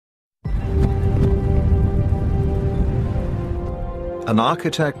An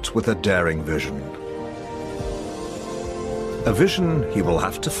architect with a daring vision. A vision he will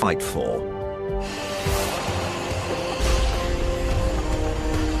have to fight for.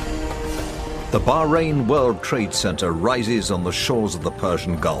 The Bahrain World Trade Center rises on the shores of the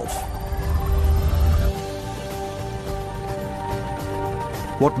Persian Gulf.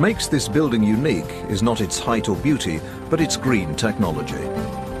 What makes this building unique is not its height or beauty, but its green technology.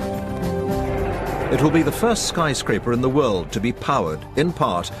 It will be the first skyscraper in the world to be powered, in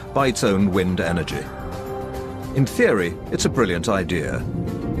part, by its own wind energy. In theory, it's a brilliant idea,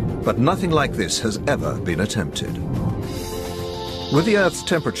 but nothing like this has ever been attempted. With the Earth's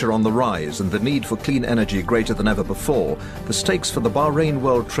temperature on the rise and the need for clean energy greater than ever before, the stakes for the Bahrain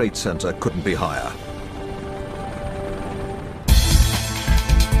World Trade Center couldn't be higher.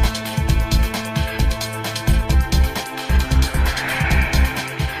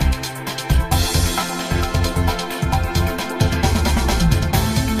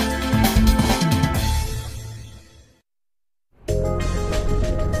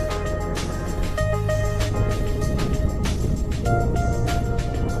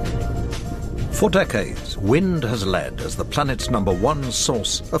 For decades, wind has led as the planet's #1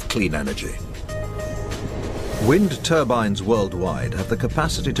 source of clean energy. Wind turbines worldwide have the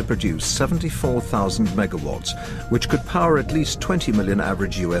capacity to produce 74,000 megawatts, which could power at least 20 million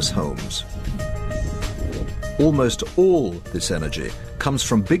average US homes. Almost all this energy comes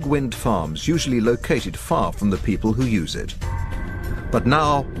from big wind farms, usually located far from the people who use it. But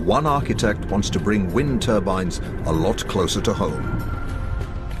now, one architect wants to bring wind turbines a lot closer to home.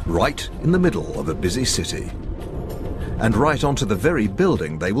 Right in the middle of a busy city, and right onto the very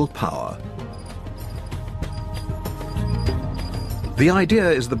building they will power. The idea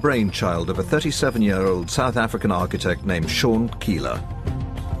is the brainchild of a 37-year-old South African architect named Sean Keeler.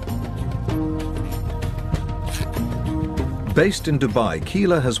 Based in Dubai,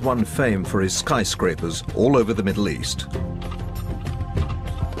 Keeler has won fame for his skyscrapers all over the Middle East.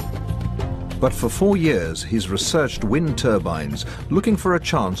 But for 4 years, he's researched wind turbines, looking for a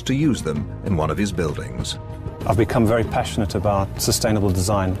chance to use them in one of his buildings. I've become very passionate about sustainable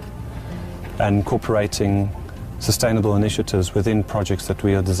design and incorporating sustainable initiatives within projects that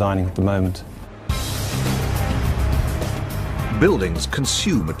we are designing at the moment. Buildings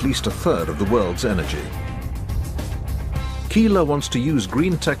consume at least a third of the world's energy. Keeler wants to use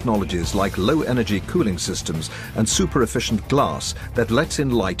green technologies like low-energy cooling systems and super-efficient glass that lets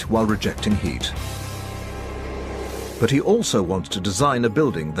in light while rejecting heat. But he also wants to design a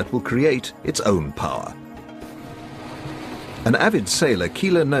building that will create its own power. An avid sailor,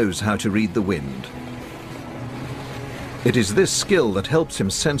 Keeler knows how to read the wind. It is this skill that helps him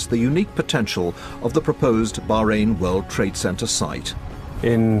sense the unique potential of the proposed Bahrain World Trade Center site.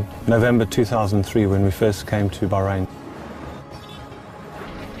 In November 2003, when we first came to Bahrain,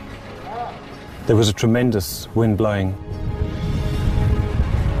 there was a tremendous wind blowing.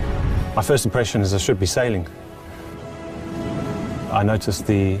 My first impression is I should be sailing. I noticed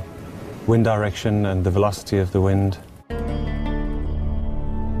the wind direction and the velocity of the wind.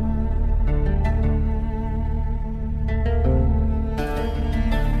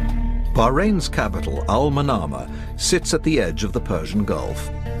 Bahrain's capital, Al Manama, sits at the edge of the Persian Gulf.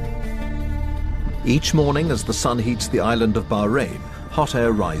 Each morning as the sun heats the island of Bahrain, hot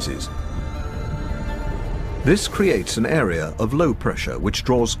air rises. This creates an area of low pressure which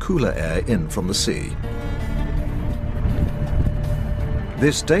draws cooler air in from the sea.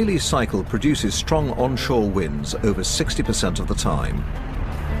 This daily cycle produces strong onshore winds over 60% of the time.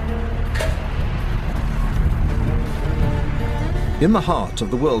 In the heart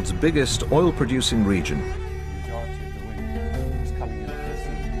of the world's biggest oil-producing region,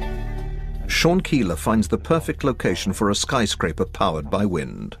 Sean Keeler finds the perfect location for a skyscraper powered by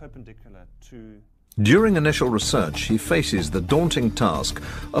wind. During initial research, he faces the daunting task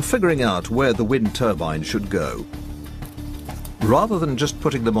of figuring out where the wind turbine should go. Rather than just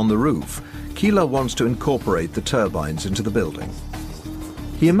putting them on the roof, Keeler wants to incorporate the turbines into the building.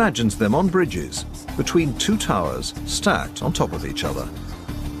 He imagines them on bridges, between two towers, stacked on top of each other.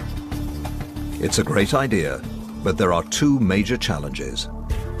 It's a great idea, but there are two major challenges.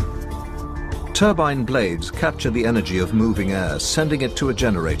 Turbine blades capture the energy of moving air, sending it to a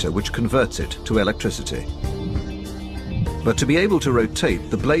generator which converts it to electricity. But to be able to rotate,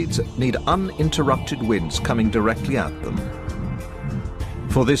 the blades need uninterrupted winds coming directly at them.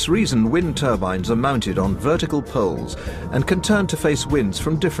 For this reason, wind turbines are mounted on vertical poles and can turn to face winds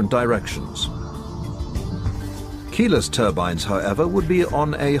from different directions. Keeler's turbines, however, would be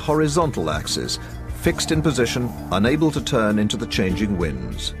on a horizontal axis, fixed in position, unable to turn into the changing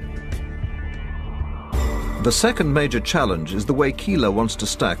winds. The second major challenge is the way Keeler wants to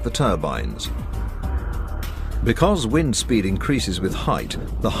stack the turbines. Because wind speed increases with height,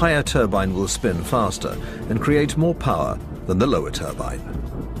 the higher turbine will spin faster and create more power than the lower turbine.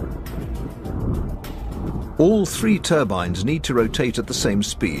 All three turbines need to rotate at the same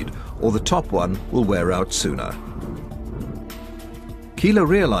speed, or the top one will wear out sooner. Keeler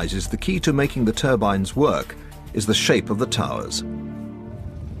realizes the key to making the turbines work is the shape of the towers.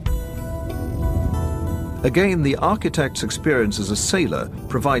 Again, the architect's experience as a sailor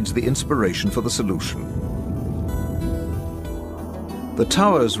provides the inspiration for the solution. The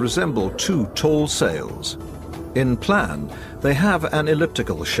towers resemble two tall sails. In plan, they have an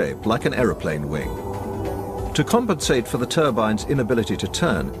elliptical shape like an aeroplane wing. To compensate for the turbine's inability to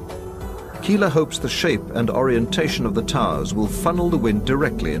turn, Keeler hopes the shape and orientation of the towers will funnel the wind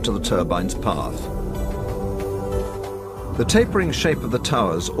directly into the turbine's path. The tapering shape of the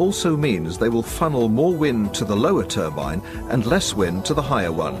towers also means they will funnel more wind to the lower turbine and less wind to the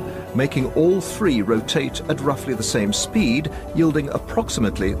higher one, making all three rotate at roughly the same speed, yielding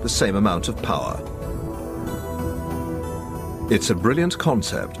approximately the same amount of power. It's a brilliant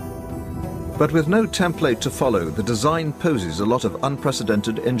concept, but with no template to follow, the design poses a lot of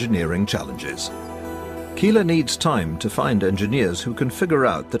unprecedented engineering challenges. Keeler needs time to find engineers who can figure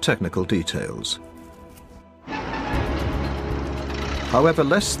out the technical details. However,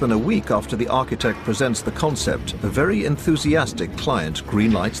 less than a week after the architect presents the concept, a very enthusiastic client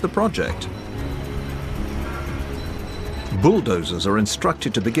greenlights the project. Bulldozers are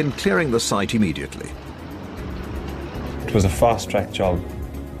instructed to begin clearing the site immediately. It was a fast-track job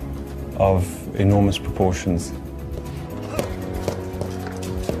of enormous proportions.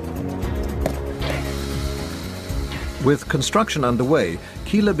 With construction underway,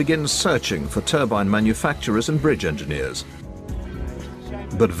 Keeler begins searching for turbine manufacturers and bridge engineers.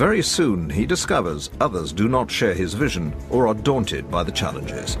 But very soon he discovers others do not share his vision or are daunted by the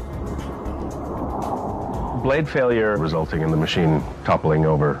challenges. Blade failure resulting in the machine toppling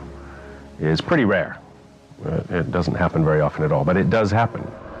over is pretty rare. It doesn't happen very often at all, but it does happen.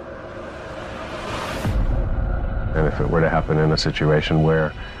 And if it were to happen in a situation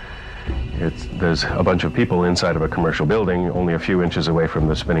where there's a bunch of people inside of a commercial building only a few inches away from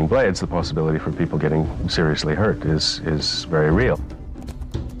the spinning blades, the possibility for people getting seriously hurt is very real.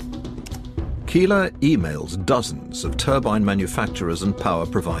 Keeler emails dozens of turbine manufacturers and power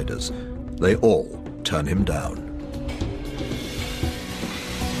providers. They all turn him down.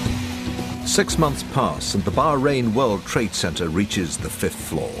 6 months pass and the Bahrain World Trade Center reaches the 5th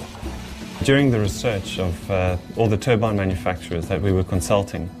floor. During the research of all the turbine manufacturers that we were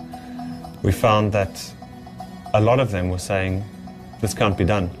consulting, we found that a lot of them were saying, this can't be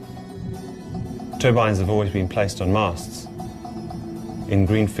done. Turbines have always been placed on masts, in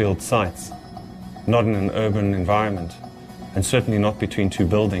greenfield sites, not in an urban environment, and certainly not between two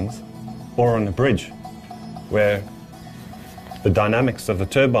buildings, or on a bridge, where the dynamics of the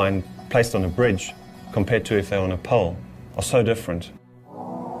turbine placed on a bridge compared to if they're on a pole are so different.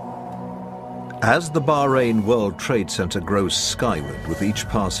 As the Bahrain World Trade Center grows skyward with each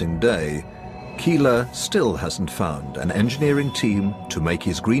passing day, Keeler still hasn't found an engineering team to make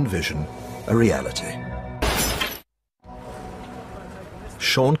his green vision a reality.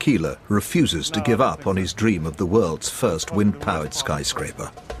 Sean Keeler refuses to give up on his dream of the world's first wind-powered skyscraper.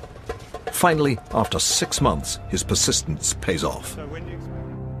 Finally, after 6 months, his persistence pays off.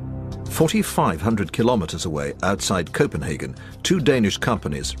 4,500 kilometers away outside Copenhagen, 2 Danish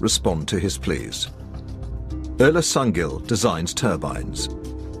companies respond to his pleas. Ole Sungil designs turbines.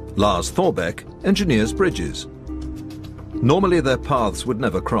 Lars Thorbeck engineers bridges. Normally their paths would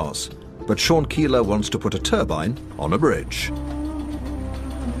never cross, but Sean Keeler wants to put a turbine on a bridge.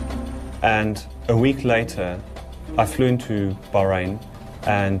 And a week later, I flew into Bahrain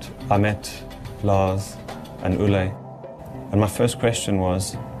and I met Lars and Ole. And my first question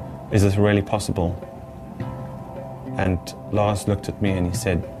was, is this really possible? And Lars looked at me and he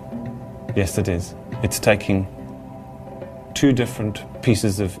said, yes, it is. It's taking 2 different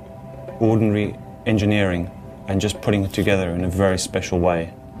pieces of ordinary engineering and just putting it together in a very special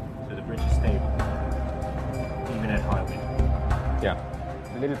way. So the bridge is stable, even at high wind? Yeah.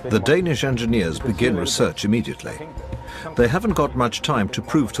 The Danish engineers begin research immediately. They haven't got much time to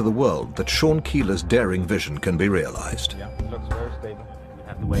prove to the world that Sean Keeler's daring vision can be realized. Yeah, it looks very stable. We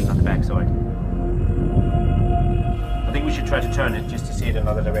have the weight on the backside. I think we should try to turn it just to see it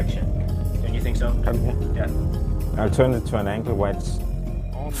another direction. Don't you think so? Yeah. I'll turn it to an angle where it's...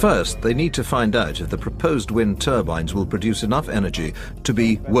 First, they need to find out if the proposed wind turbines will produce enough energy to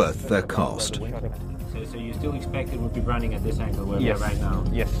be worth their cost. So it's so you still expect it would be running at this angle where Yes. we are right now?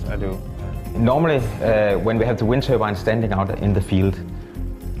 Yes, I do. Normally, when we have the wind turbine standing out in the field,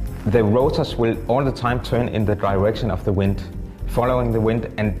 the rotors will all the time turn in the direction of the wind, following the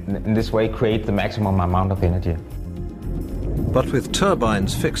wind, and in this way create the maximum amount of energy. But with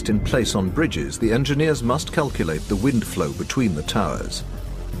turbines fixed in place on bridges, the engineers must calculate the wind flow between the towers.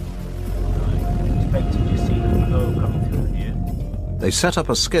 Expect to just see the flow coming through here. They set up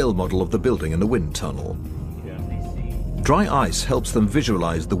a scale model of the building in the wind tunnel. Dry ice helps them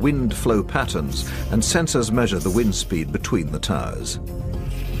visualize the wind flow patterns, and sensors measure the wind speed between the towers.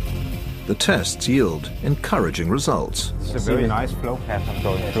 The tests yield encouraging results. It's a very nice flow pattern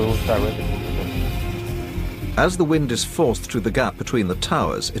going through directly. As the wind is forced through the gap between the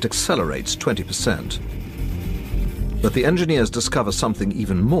towers, it accelerates 20%. But the engineers discover something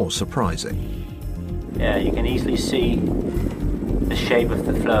even more surprising. Yeah, you can easily see the shape of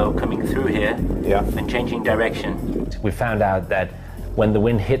the flow coming through here and changing direction. We found out that when the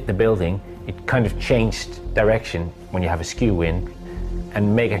wind hit the building, it kind of changed direction when you have a skew wind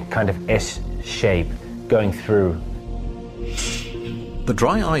and make a kind of S shape going through. The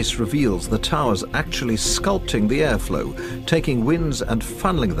dry ice reveals the towers actually sculpting the airflow, taking winds and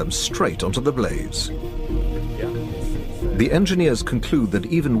funneling them straight onto the blades. The engineers conclude that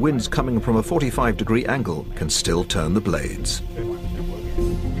even winds coming from a 45-degree angle can still turn the blades.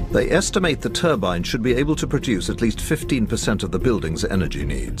 They estimate the turbine should be able to produce at least 15% of the building's energy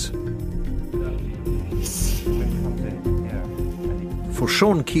needs. For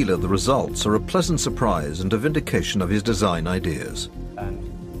Sean Keeler, the results are a pleasant surprise and a vindication of his design ideas.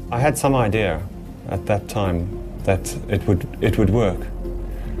 I had some idea at that time that it would work,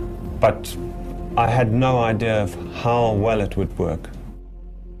 but I had no idea of how well it would work.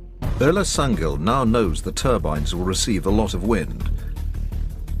 Ola Sangil now knows the turbines will receive a lot of wind.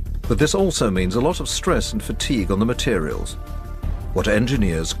 But this also means a lot of stress and fatigue on the materials, what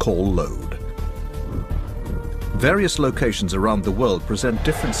engineers call load. Various locations around the world present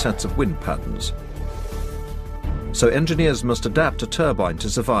different sets of wind patterns. So engineers must adapt a turbine to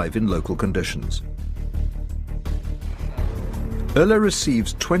survive in local conditions. Ola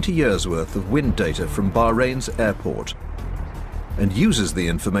receives 20 years' worth of wind data from Bahrain's airport and uses the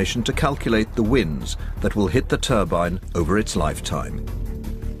information to calculate the winds that will hit the turbine over its lifetime.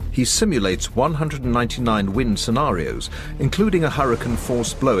 He simulates 199 wind scenarios, including a hurricane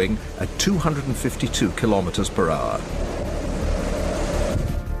force blowing at 252 kilometers per hour.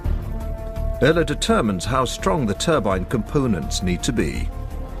 Ola determines how strong the turbine components need to be.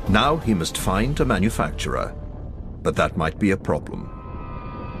 Now he must find a manufacturer, but that might be a problem.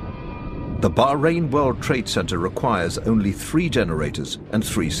 The Bahrain World Trade Center requires only 3 generators and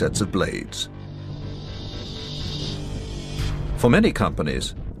 3 sets of blades. For many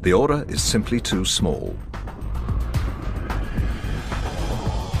companies, the order is simply too small.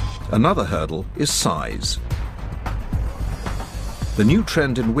 Another hurdle is size. The new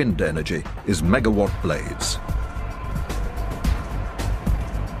trend in wind energy is megawatt blades.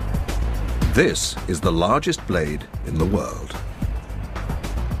 This is the largest blade in the world.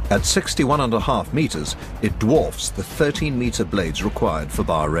 At 61.5 meters, it dwarfs the 13-meter blades required for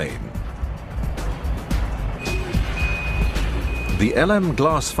Bahrain. The LM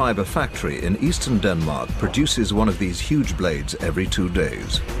glass fiber factory in eastern Denmark produces one of these huge blades every 2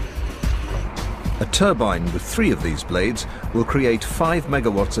 days. A turbine with 3 of these blades will create 5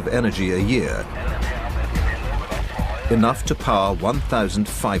 megawatts of energy a year, enough to power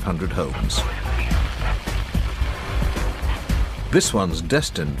 1,500 homes. This one's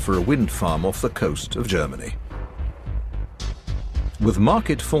destined for a wind farm off the coast of Germany. With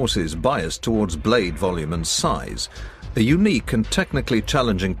market forces biased towards blade volume and size, a unique and technically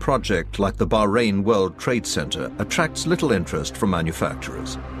challenging project like the Bahrain World Trade Center attracts little interest from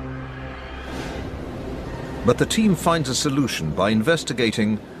manufacturers. But the team finds a solution by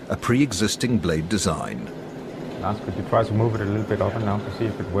investigating a pre-existing blade design. Lars, could you try to move it a little bit up and down to see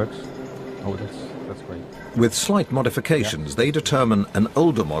if it works? Oh, that's great. With slight modifications, they determine an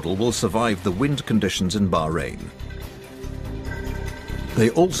older model will survive the wind conditions in Bahrain. They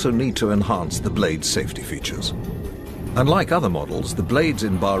also need to enhance the blade's safety features. Unlike other models, the blades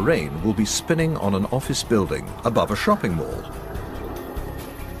in Bahrain will be spinning on an office building above a shopping mall.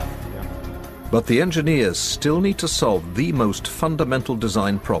 But the engineers still need to solve the most fundamental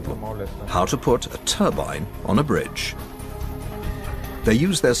design problem: how to put a turbine on a bridge. They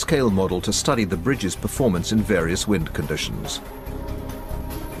use their scale model to study the bridge's performance in various wind conditions.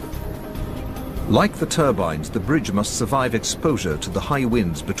 Like the turbines, the bridge must survive exposure to the high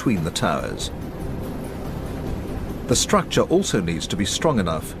winds between the towers. The structure also needs to be strong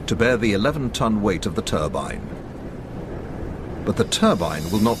enough to bear the 11-ton weight of the turbine. But the turbine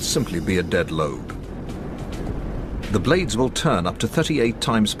will not simply be a dead load. The blades will turn up to 38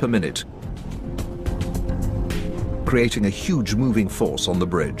 times per minute, creating a huge moving force on the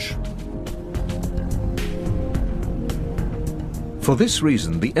bridge. For this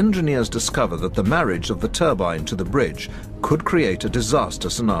reason, the engineers discover that the marriage of the turbine to the bridge could create a disaster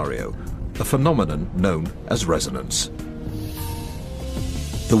scenario, a phenomenon known as resonance.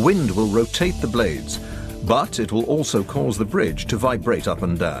 The wind will rotate the blades, but it will also cause the bridge to vibrate up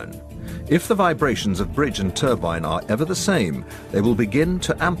and down. If the vibrations of bridge and turbine are ever the same, they will begin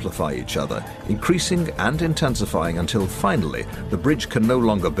to amplify each other, increasing and intensifying until finally the bridge can no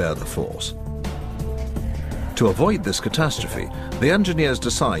longer bear the force. To avoid this catastrophe, the engineers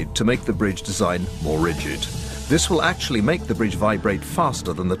decide to make the bridge design more rigid. This will actually make the bridge vibrate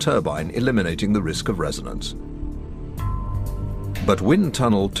faster than the turbine, eliminating the risk of resonance. But wind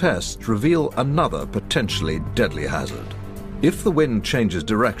tunnel tests reveal another potentially deadly hazard. If the wind changes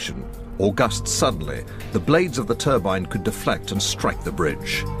direction or gusts suddenly, the blades of the turbine could deflect and strike the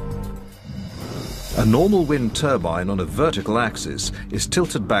bridge. A normal wind turbine on a vertical axis is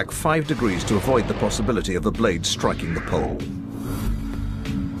tilted back 5 degrees to avoid the possibility of the blade striking the pole.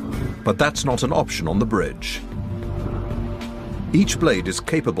 But that's not an option on the bridge. Each blade is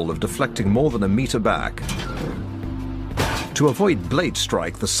capable of deflecting more than a meter back. To avoid blade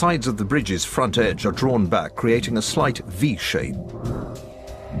strike, the sides of the bridge's front edge are drawn back, creating a slight V shape.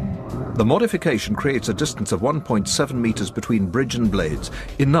 The modification creates a distance of 1.7 meters between bridge and blades,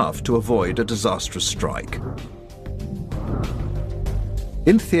 enough to avoid a disastrous strike.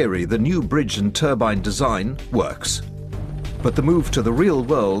 In theory, the new bridge and turbine design works, but the move to the real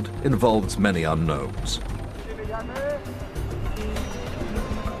world involves many unknowns.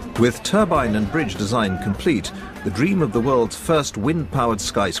 With turbine and bridge design complete, the dream of the world's first wind-powered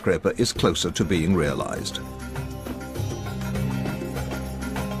skyscraper is closer to being realized.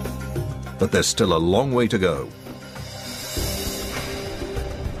 But there's still a long way to go.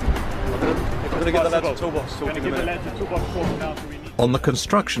 On the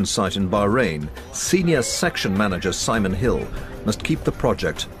construction site in Bahrain, senior section manager Simon Hill must keep the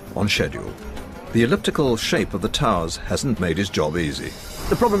project on schedule. The elliptical shape of the towers hasn't made his job easy.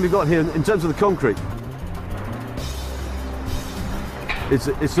 The problem we've got here in terms of the concrete,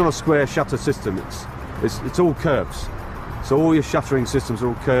 it's not a square shutter system, it's all curves. So all your shuttering systems are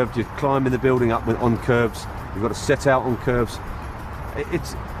all curved, you're climbing the building up on curves, you've got to set out on curves.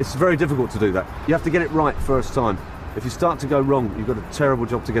 It's very difficult to do that. You have to get it right first time. If you start to go wrong, you've got a terrible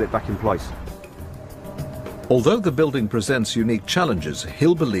job to get it back in place. Although the building presents unique challenges,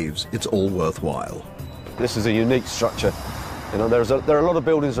 Hill believes it's all worthwhile. This is a unique structure. You know, there are a lot of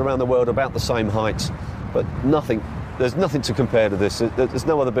buildings around the world about the same height, but there's nothing to compare to this. There's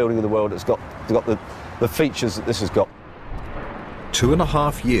no other building in the world that's got the features that this has got.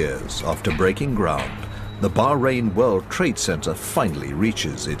 2.5 years after breaking ground, the Bahrain World Trade Center finally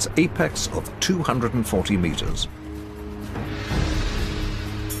reaches its apex of 240 meters.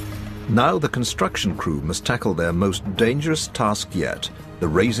 Now the construction crew must tackle their most dangerous task yet, the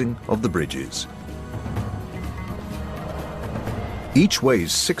raising of the bridges. Each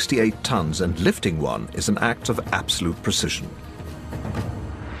weighs 68 tons, and lifting one is an act of absolute precision.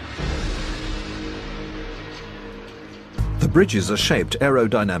 The bridges are shaped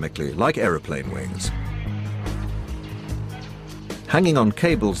aerodynamically like aeroplane wings. Hanging on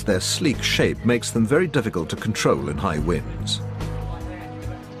cables, their sleek shape makes them very difficult to control in high winds.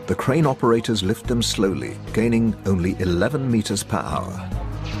 The crane operators lift them slowly, gaining only 11 meters per hour.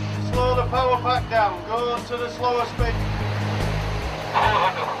 Slow the power pack down, go to the slower speed.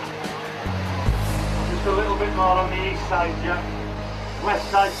 Just a little bit more on the east side, Jack. West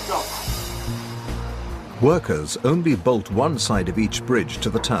side stop. Workers only bolt one side of each bridge to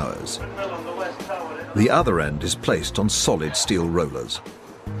the towers. The other end is placed on solid steel rollers.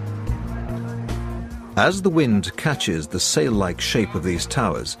 As the wind catches the sail-like shape of these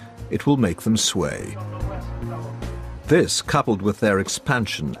towers, it will make them sway. This, coupled with their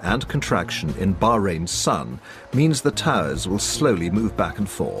expansion and contraction in Bahrain's sun, means the towers will slowly move back and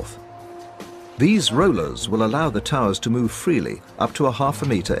forth. These rollers will allow the towers to move freely, up to ½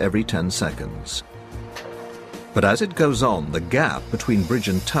 meter every 10 seconds. But as it goes on, the gap between bridge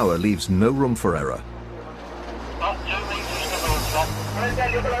and tower leaves no room for error.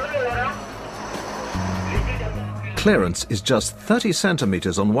 Clearance is just 30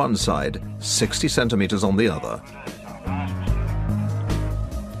 centimeters on one side, 60 centimeters on the other.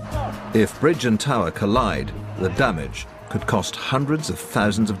 If bridge and tower collide, the damage could cost hundreds of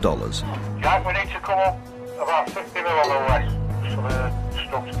thousands of dollars. Jack, we need to come up about 50 mil on the west, so the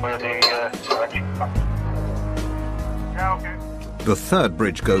structure where the direction back. Yeah, okay. The third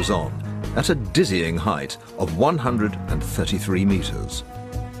bridge goes on at a dizzying height of 133 meters.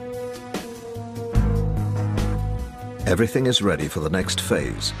 Everything is ready for the next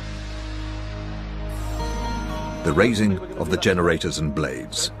phase. The raising of the generators and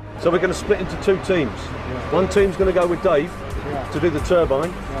blades. So we're going to split into two teams. One team's going to go with Dave to do the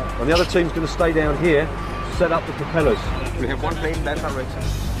turbine, and the other team's going to stay down here to set up the propellers. We have one plane in that direction,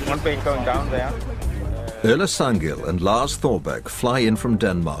 one plane going down there. Ola Sangil and Lars Thorberg fly in from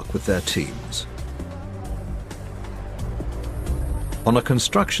Denmark with their teams. On a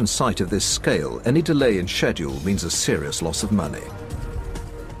construction site of this scale, any delay in schedule means a serious loss of money.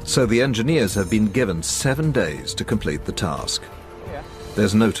 So the engineers have been given 7 days to complete the task.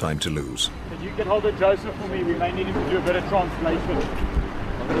 There's no time to lose. Can you get hold of Joseph for me? We may need him to do a bit of translation.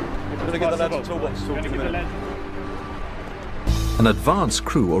 I'm going to get the lads at toolbox to talk to you in a minute. An advanced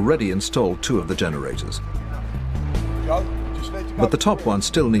crew already installed 2 of the generators. But the top one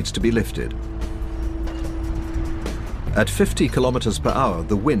still needs to be lifted. At 50 kilometers per hour,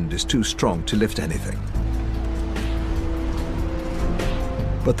 the wind is too strong to lift anything.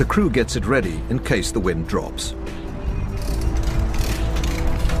 But the crew gets it ready in case the wind drops.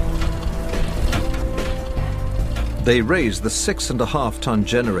 They raise the 6.5-ton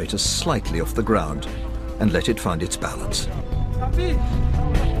generator slightly off the ground and let it find its balance.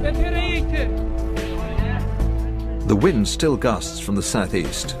 The wind still gusts from the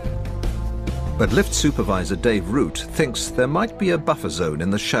southeast. But lift supervisor Dave Root thinks there might be a buffer zone in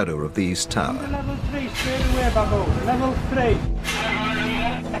the shadow of the east tower. Level 3, straight away, Bago. Level 3.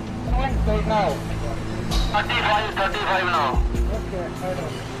 Now. 35 now.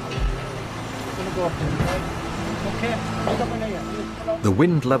 Okay, I know. The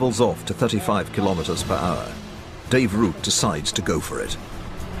wind levels off to 35 kilometers per hour. Dave Root decides to go for it.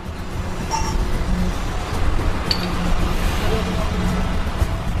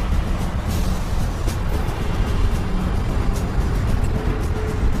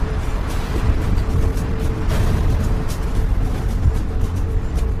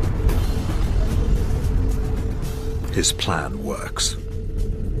 His plan works.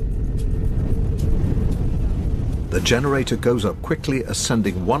 The generator goes up quickly,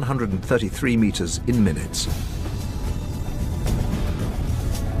 ascending 133 meters in minutes.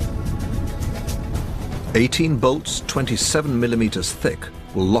 18 bolts, 27 millimeters thick,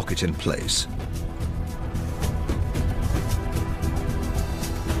 will lock it in place.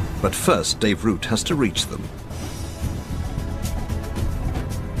 But first, Dave Root has to reach them.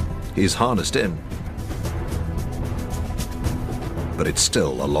 He's harnessed in, but it's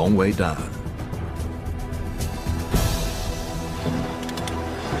still a long way down.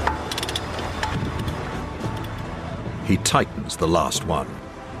 He tightens the last one.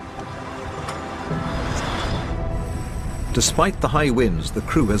 Despite the high winds, the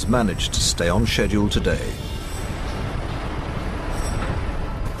crew has managed to stay on schedule today.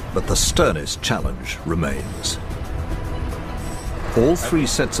 But the sternest challenge remains. All 3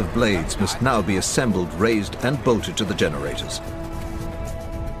 sets of blades must now be assembled, raised and bolted to the generators.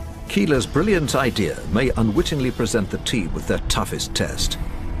 Keeler's brilliant idea may unwittingly present the team with their toughest test.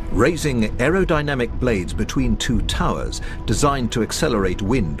 Raising aerodynamic blades between 2 towers designed to accelerate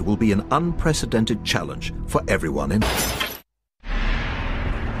wind will be an unprecedented challenge for everyone involved.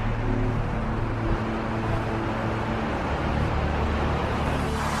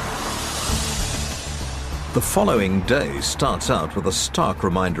 The following day starts out with a stark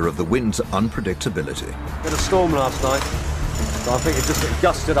reminder of the wind's unpredictability. We had a storm last night, so I think it just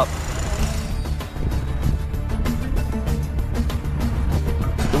gusted up.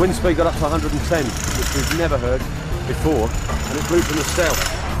 The wind speed got up to 110, which we've never heard before, and it blew from the south.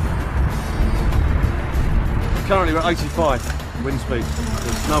 Currently we're at 85 wind speed.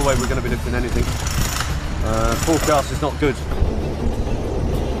 There's no way we're going to be lifting anything. Forecast is not good.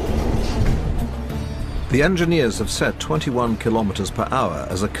 The engineers have set 21 kilometers per hour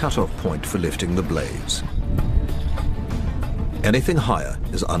as a cut-off point for lifting the blades. Anything higher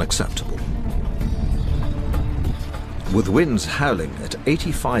is unacceptable. With winds howling at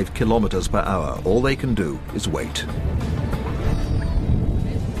 85 kilometers per hour, all they can do is wait.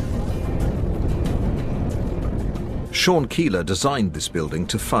 Sean Keeler designed this building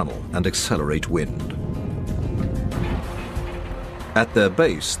to funnel and accelerate wind. At their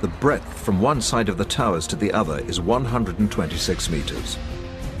base, the breadth from one side of the towers to the other is 126 meters.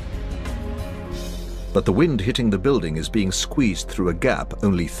 But the wind hitting the building is being squeezed through a gap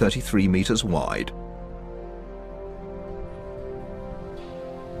only 33 meters wide.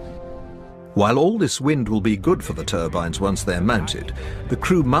 While all this wind will be good for the turbines once they're mounted, the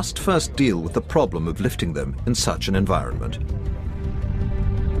crew must first deal with the problem of lifting them in such an environment.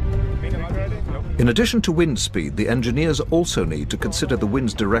 In addition to wind speed, the engineers also need to consider the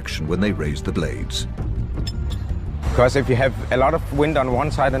wind's direction when they raise the blades. Because if you have a lot of wind on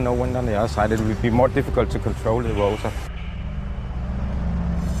one side and no wind on the other side, it will be more difficult to control the rotor.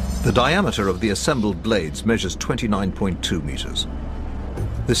 The diameter of the assembled blades measures 29.2 meters.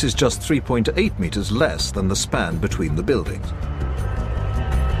 This is just 3.8 meters less than the span between the buildings.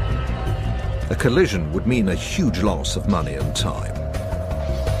 A collision would mean a huge loss of money and time.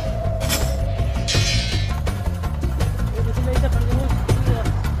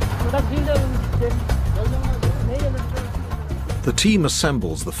 The team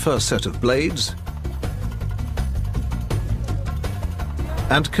assembles the first set of blades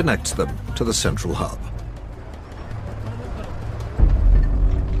and connects them to the central hub.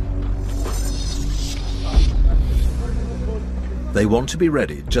 They want to be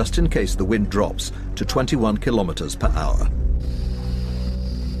ready just in case the wind drops to 21 kilometers per hour.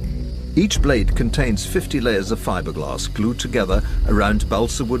 Each blade contains 50 layers of fiberglass glued together around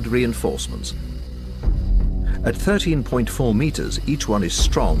balsa wood reinforcements. At 13.4 meters, each one is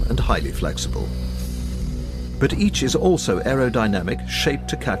strong and highly flexible. But each is also aerodynamic, shaped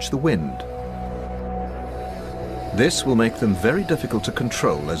to catch the wind. This will make them very difficult to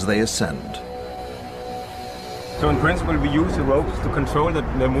control as they ascend. So in principle, we use the ropes to control the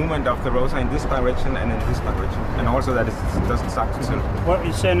movement of the rotor in this direction and in this direction, and also that it doesn't start to tilt. What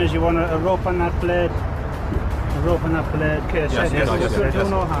you're saying is you want a rope on that blade, a rope on that blade. Okay, yes, do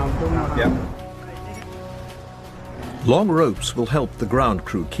no harm, do no harm. Yeah. Long ropes will help the ground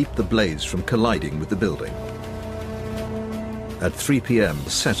crew keep the blades from colliding with the building. At 3 p.m., the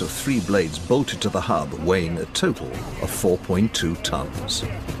set of 3 blades bolted to the hub weighing a total of 4.2 tons.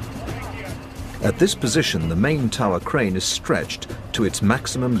 At this position, the main tower crane is stretched to its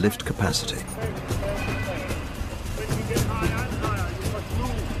maximum lift capacity.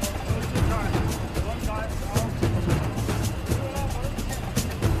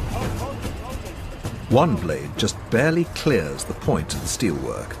 One blade just barely clears the point of the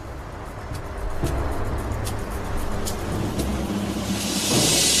steelwork.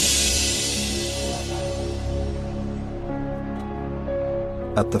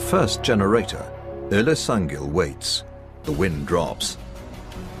 At the first generator, Öle Sangil waits. The wind drops.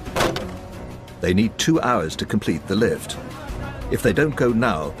 They need 2 hours to complete the lift. If they don't go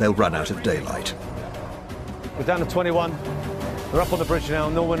now, they'll run out of daylight. We're down to 21. We're up on the bridge now.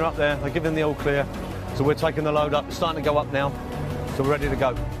 Norman are up there. They're giving the all clear. So we're taking the load up. It's starting to go up now. So we're ready to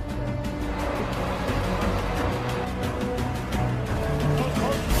go.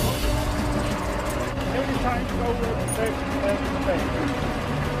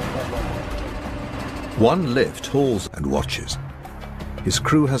 One lift hauls and watches. His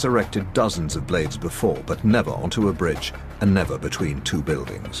crew has erected dozens of blades before, but never onto a bridge and never between 2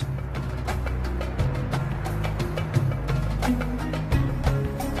 buildings.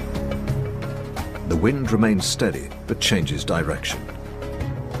 The wind remains steady, but changes direction.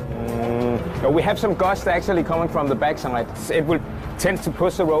 We have some gust actually coming from the backside. It will tend to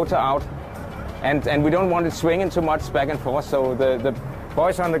push the rotor out, and we don't want it swinging too much back and forth, so the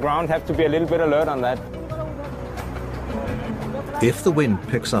boys on the ground have to be a little bit alert on that. If the wind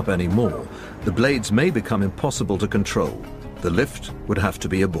picks up any more, the blades may become impossible to control. The lift would have to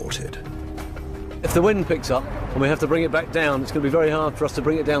be aborted. If the wind picks up and we have to bring it back down, it's going to be very hard for us to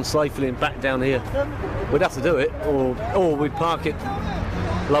bring it down safely and back down here. We'd have to do it, or we'd park it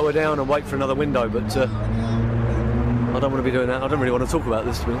lower down and wait for another window, but I don't want to be doing that. I don't really want to talk about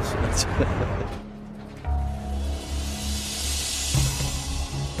this, to be honest.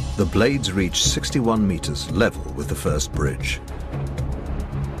 The blades reach 61 meters, level with the first bridge.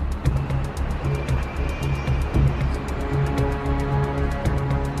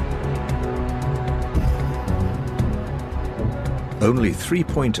 Only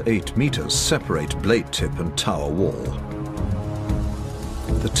 3.8 meters separate blade tip and tower wall.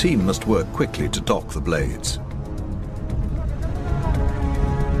 The team must work quickly to dock the blades.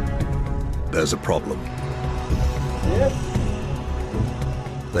 There's a problem.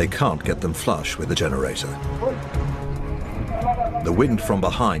 They can't get them flush with the generator. The wind from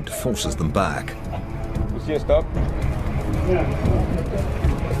behind forces them back. You see a stop?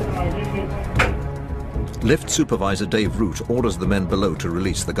 Lift supervisor Dave Root orders the men below to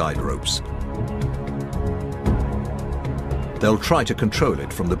release the guide ropes. They'll try to control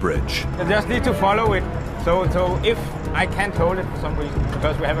it from the bridge. They just need to follow it. So if I can't hold it for some reason,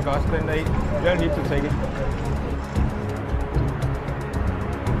 because we have a gust, then they'll need to take it.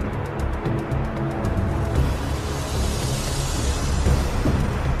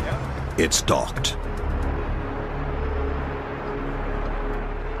 It's docked.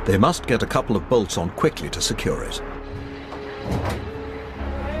 They must get a couple of bolts on quickly to secure it.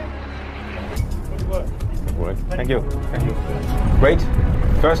 Thank you. Thank you. Great.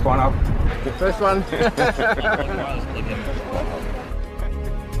 First one up. The first one.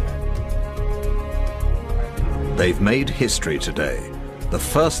 They've made history today. The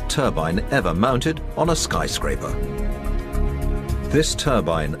first turbine ever mounted on a skyscraper. This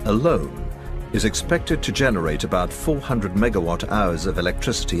turbine alone is expected to generate about 400 megawatt hours of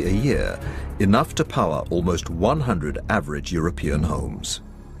electricity a year, enough to power almost 100 average European homes.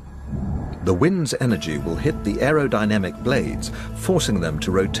 The wind's energy will hit the aerodynamic blades, forcing them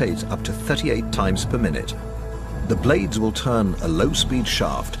to rotate up to 38 times per minute. The blades will turn a low-speed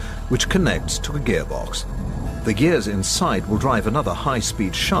shaft, which connects to a gearbox. The gears inside will drive another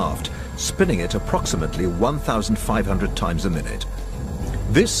high-speed shaft, spinning it approximately 1,500 times a minute.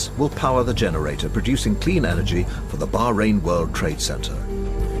 This will power the generator, producing clean energy for the Bahrain World Trade Center.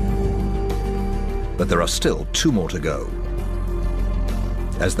 But there are still 2 more to go.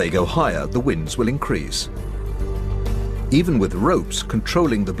 As they go higher, the winds will increase. Even with ropes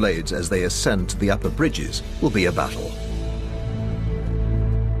controlling the blades as they ascend to the upper bridges will be a battle.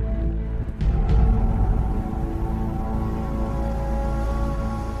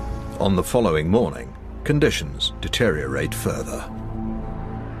 On the following morning, conditions deteriorate further.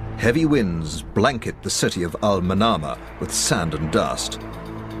 Heavy winds blanket the city of Al Manama with sand and dust.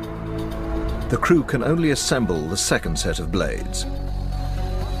 The crew can only assemble the second set of blades.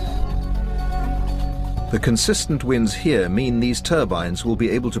 The consistent winds here mean these turbines will be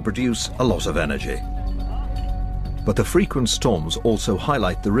able to produce a lot of energy. But the frequent storms also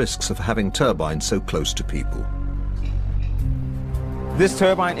highlight the risks of having turbines so close to people. This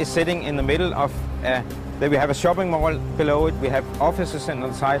turbine is sitting in the middle of, we have a shopping mall below it, we have offices on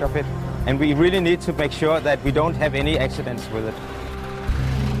the side of it, and we really need to make sure that we don't have any accidents with it.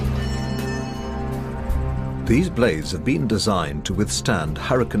 These blades have been designed to withstand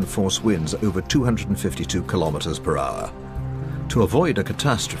hurricane-force winds over 252 kilometers per hour. To avoid a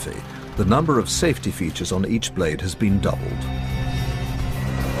catastrophe, the number of safety features on each blade has been doubled.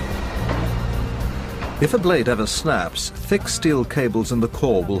 If a blade ever snaps, thick steel cables in the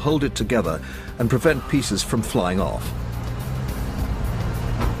core will hold it together and prevent pieces from flying off.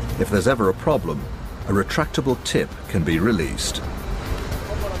 If there's ever a problem, a retractable tip can be released.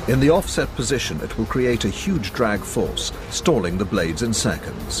 In the offset position, it will create a huge drag force, stalling the blades in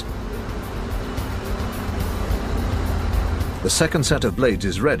seconds. The second set of blades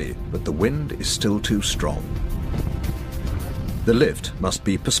is ready, but the wind is still too strong. The lift must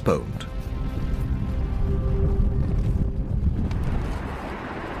be postponed.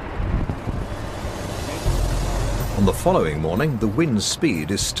 On the following morning, the wind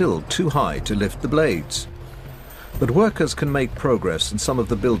speed is still too high to lift the blades. But workers can make progress in some of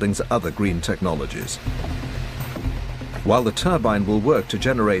the building's other green technologies. While the turbine will work to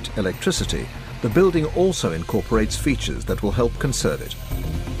generate electricity, the building also incorporates features that will help conserve it.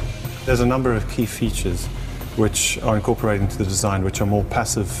 There's a number of key features which are incorporated into the design, which are more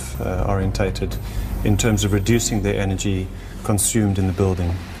passive orientated in terms of reducing the energy consumed in the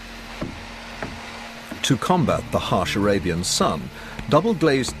building. To combat the harsh Arabian sun,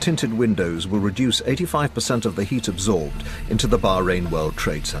 double-glazed tinted windows will reduce 85% of the heat absorbed into the Bahrain World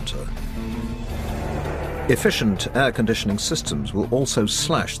Trade Center. Efficient air conditioning systems will also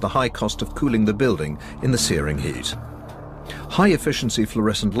slash the high cost of cooling the building in the searing heat. High-efficiency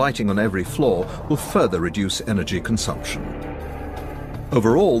fluorescent lighting on every floor will further reduce energy consumption.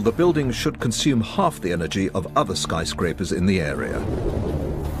 Overall, the building should consume half the energy of other skyscrapers in the area.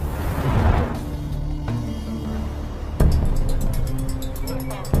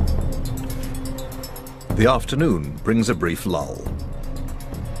 The afternoon brings a brief lull.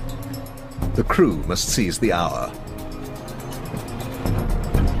 The crew must seize the hour.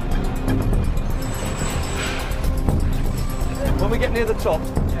 When we get near the top,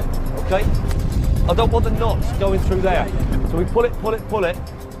 okay, I don't want the knots going through there. So we pull it, and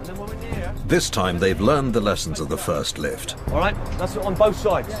then when we're near... This time they've learned the lessons of the first lift. All right, that's it on both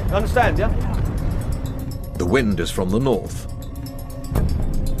sides. You understand, yeah? The wind is from the north.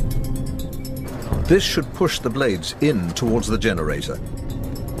 This should push the blades in towards the generator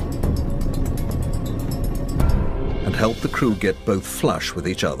and help the crew get both flush with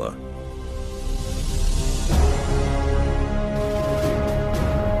each other.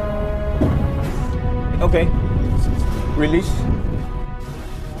 Okay, release.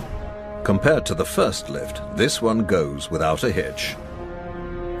 Compared to the first lift, this one goes without a hitch.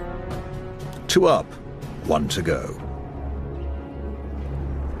 2 up, 1 to go.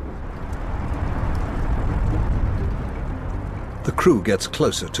 The crew gets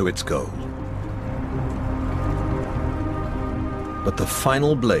closer to its goal. But the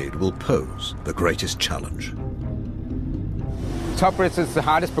final blade will pose the greatest challenge. Top bridge is the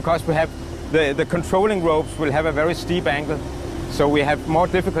hardest because we have the controlling ropes will have a very steep angle, so we have more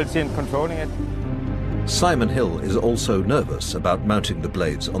difficulty in controlling it. Simon Hill is also nervous about mounting the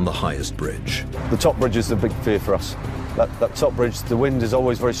blades on the highest bridge. The top bridge is the big fear for us. That top bridge, the wind is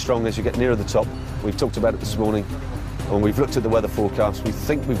always very strong as you get nearer the top. We've talked about it this morning. When we've looked at the weather forecast, we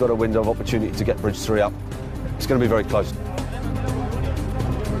think we've got a window of opportunity to get Bridge 3 up. It's going to be very close.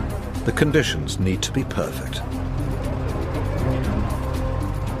 The conditions need to be perfect.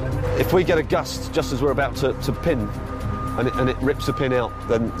 If we get a gust just as we're about to pin and it rips the pin out,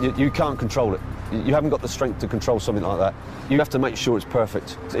 then you can't control it. You haven't got the strength to control something like that. You have to make sure it's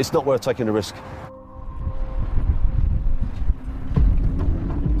perfect. It's not worth taking a risk.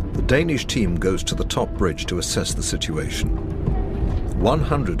 The Danish team goes to the top bridge to assess the situation.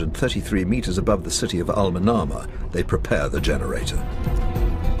 133 meters above the city of Al Manama, they prepare the generator.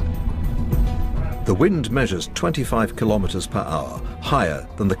 The wind measures 25 kilometers per hour, higher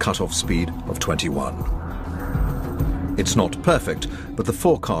than the cut-off speed of 21. It's not perfect, but the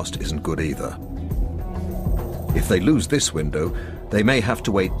forecast isn't good either. If they lose this window, they may have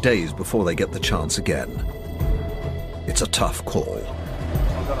to wait days before they get the chance again. It's a tough call.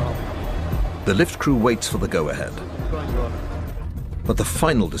 The lift crew waits for the go-ahead. But the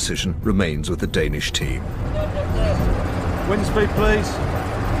final decision remains with the Danish team. Wind speed, please.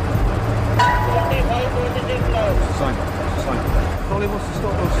 Same. Ollie wants to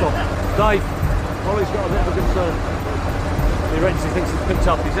stop. Dave, Ollie's got a bit of a concern. He reckons he thinks it's picked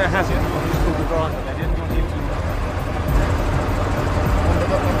up. He's there, has it? He's called the driver.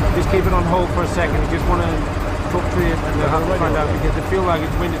 Just keep it on hold for a second. You just want to talk to it and they'll have to find out because they feel like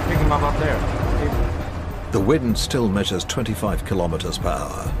it's wind is picking them up there. The wind still measures 25 kilometers per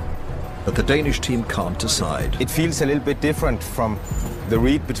hour, but the Danish team can't decide. It feels a little bit different from the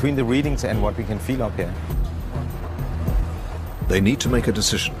read between the readings and what we can feel up here. They need to make a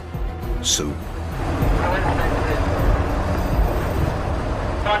decision soon.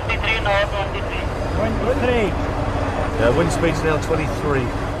 23 now, 23. 23. Yeah, wind speed's now 23.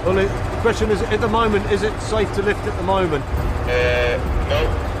 Well, the question is, at the moment, is it safe to lift at the moment? No,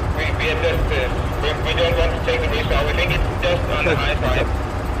 we are just, we don't want to take a risk now. We think it's just on the high side.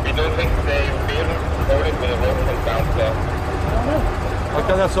 We don't think they will be able to hold it with the rope from downstairs.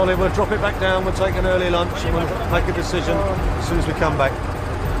 Okay, that's all. We'll drop it back down, we'll take an early lunch and we'll make a decision as soon as we come back.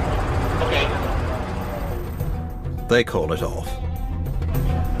 Okay. They call it off.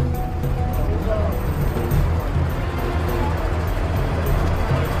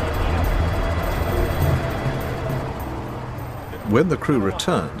 When the crew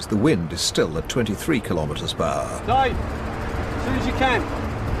returns, the wind is still at 23 kilometers per hour. Dave, as soon as you can.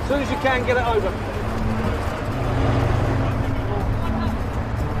 As soon as you can, get it over.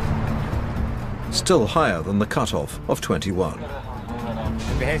 Still higher than the cutoff of 21.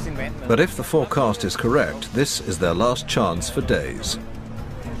 But if the forecast is correct, this is their last chance for days.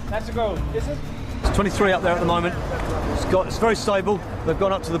 That's a go, is it? It's 23 up there at the moment. It's very stable. They've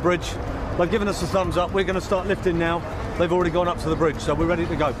gone up to the bridge. They've given us a thumbs up. We're going to start lifting now. They've already gone up to the bridge, so we're ready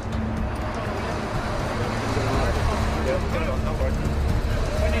to go.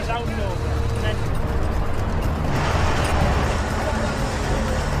 When it's out,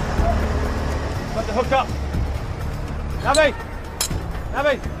 Take the hook up. Navi!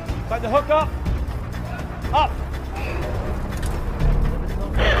 Navi! Take the hook up. Up!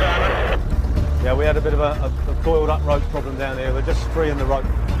 Yeah, we had a bit of a coiled up rope problem down here. We're just freeing the rope.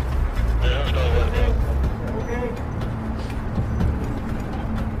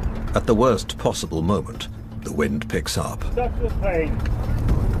 At the worst possible moment, the wind picks up. Stop the plane.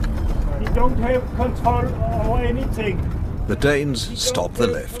 You don't have control or anything. The Danes stop the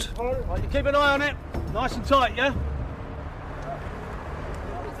lift. Right, you keep an eye on it. Nice and tight, yeah?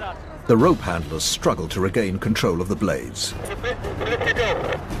 The rope handlers struggle to regain control of the blades.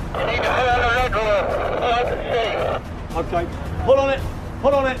 Okay, pull on it,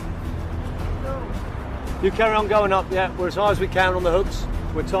 pull on it. You carry on going up, yeah? We're as high as we can on the hooks.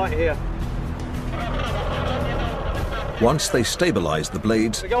 We're tight here. Once they stabilize the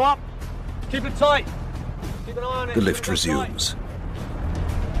blades, We go up. Keep it tight. Keep an eye on it. the lift resumes.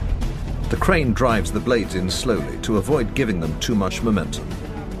 The crane drives the blades in slowly to avoid giving them too much momentum.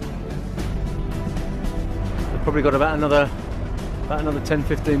 We've probably got about another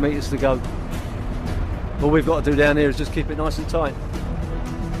 10-15 metres to go. All we've got to do down here is just keep it nice and tight.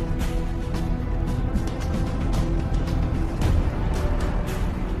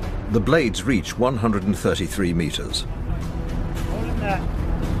 The blades reach 133 meters.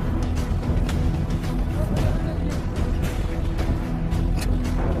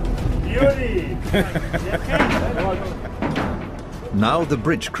 Now the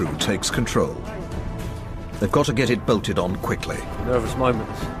bridge crew takes control. They've got to get it bolted on quickly. Nervous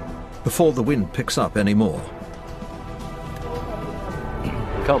moments. Before the wind picks up any more. You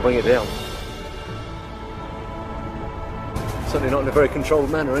can't bring it down. Certainly not in a very controlled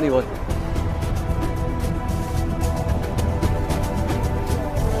manner anyway.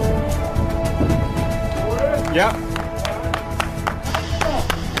 Yeah.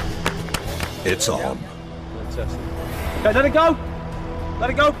 It's on. Fantastic. Okay, let it go. Let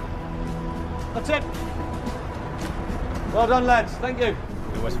it go. That's it. Well done, lads. Thank you.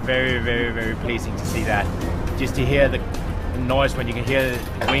 It was very, very, very pleasing to see that. Just to hear the noise when you can hear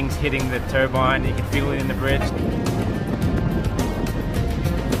the wings hitting the turbine, you can feel it in the bridge.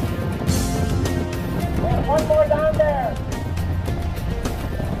 One more down there.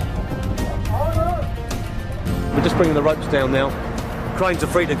 We're just bringing the ropes down now. Cranes are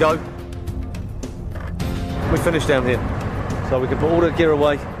free to go. We finished down here. So we can put all the gear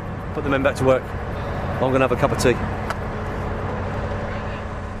away, put the men back to work. I'm going to have a cup of tea.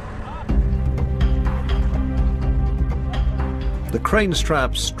 The crane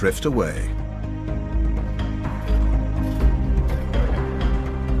straps drift away.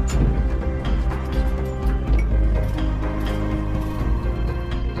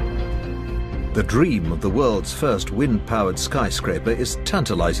 The dream of the world's first wind-powered skyscraper is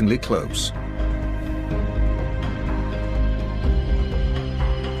tantalizingly close.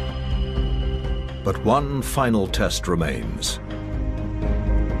 But one final test remains.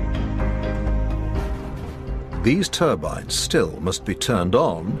 These turbines still must be turned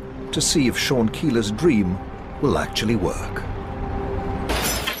on to see if Sean Keeler's dream will actually work.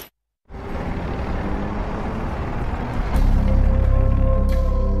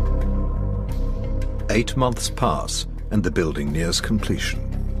 Eight months pass and the building nears completion.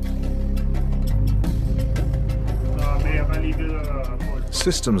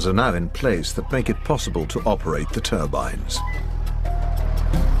 Systems are now in place that make it possible to operate the turbines.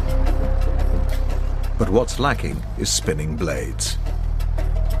 But what's lacking is spinning blades.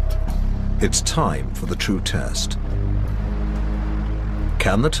 It's time for the true test.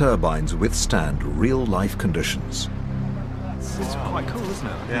 Can the turbines withstand real-life conditions? It's quite cool, isn't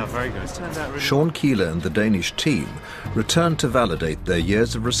it? Yeah, very good. It's turned out really Sean Keeler and the Danish team returned to validate their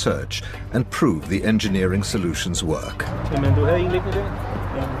years of research and prove the engineering solutions work.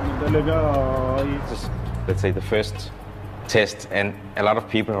 Let's say the first test, and a lot of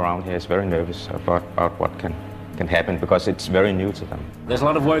people around here is very nervous about what can happen because it's very new to them. There's a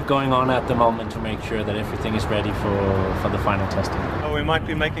lot of work going on at the moment to make sure that everything is ready for the final testing. Oh, we might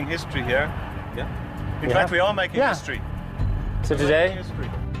be making history here. Yeah. In fact, we are making history. So today?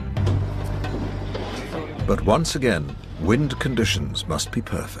 But once again, wind conditions must be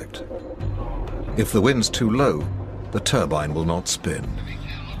perfect. If the wind's too low, the turbine will not spin.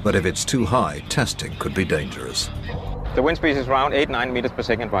 But if it's too high, testing could be dangerous. The wind speed is around 8-9 meters per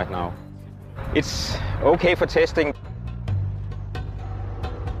second right now. It's okay for testing.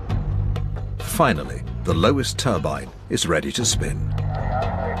 Finally, the lowest turbine is ready to spin.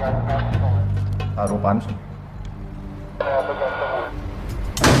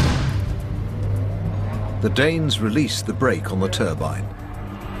 The Danes release the brake on the turbine.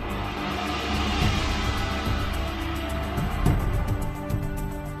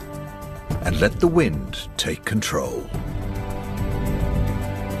 And let the wind take control.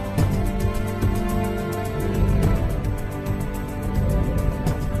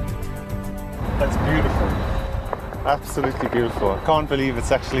 That's beautiful. Absolutely beautiful. I can't believe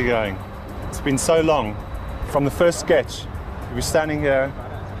it's actually going. It's been so long. From the first sketch, we were standing here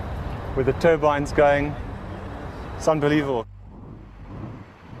with the turbines going. It's unbelievable.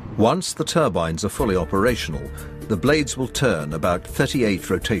 Once the turbines are fully operational, the blades will turn about 38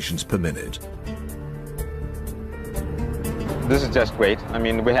 rotations per minute. This is just great. I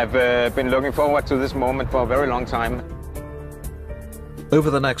mean, we have been looking forward to this moment for a very long time. Over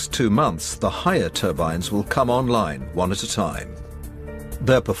the next 2 months, the higher turbines will come online one at a time.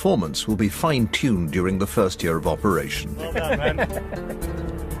 Their performance will be fine-tuned during the first year of operation. Well done, man.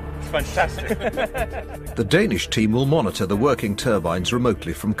 It's fantastic. The Danish team will monitor the working turbines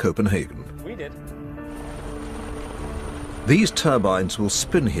remotely from Copenhagen. We did. These turbines will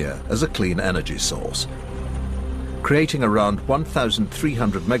spin here as a clean energy source, creating around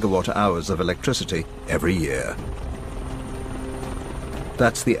 1,300 megawatt-hours of electricity every year.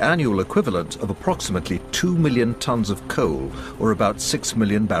 That's the annual equivalent of approximately 2 million tons of coal, or about 6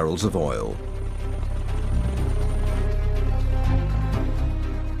 million barrels of oil.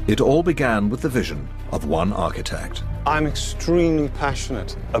 It all began with the vision of one architect. I'm extremely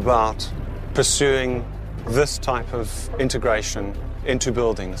passionate about pursuing this type of integration into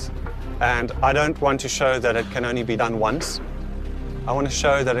buildings. And I don't want to show that it can only be done once. I want to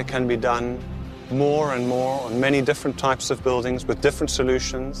show that it can be done more and more on many different types of buildings with different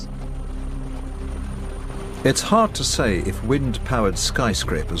solutions. It's hard to say if wind-powered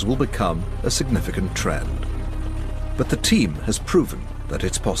skyscrapers will become a significant trend. But the team has proven that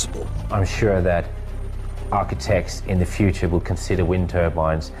it's possible. I'm sure that architects in the future will consider wind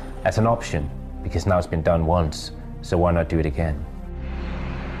turbines as an option, because now it's been done once, so why not do it again?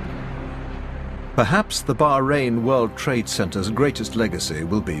 Perhaps the Bahrain World Trade Center's greatest legacy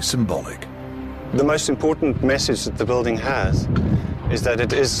will be symbolic. The most important message that the building has is that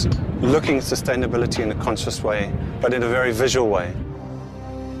it is looking at sustainability in a conscious way, but in a very visual way.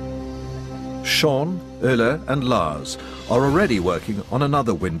 Sean, Ulla and Lars are already working on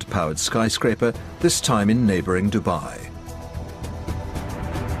another wind-powered skyscraper, this time in neighboring Dubai.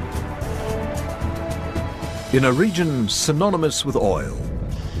 In a region synonymous with oil,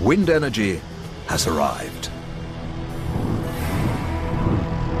 wind energy has arrived.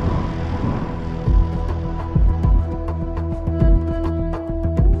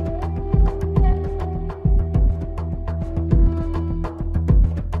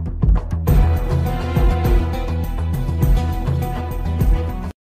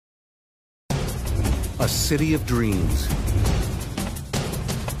 A city of dreams,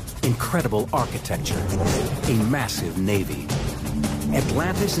 incredible architecture, a massive navy.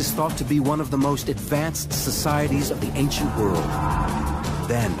 Atlantis is thought to be one of the most advanced societies of the ancient world.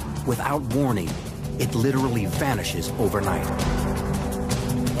 Then, without warning, it literally vanishes overnight.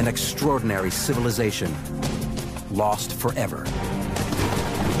 An extraordinary civilization, lost forever.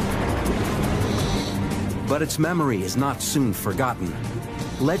 But its memory is not soon forgotten.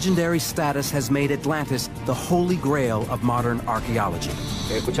 Legendary status has made Atlantis the holy grail of modern archaeology.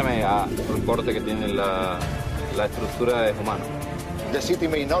 Escúchame, no importa que tiene la estructura es humana. The city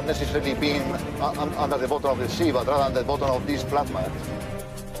may not necessarily be under the bottom of the sea, but rather under the bottom of this plasma.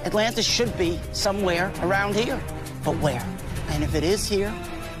 Atlantis should be somewhere around here, but where? And if it is here,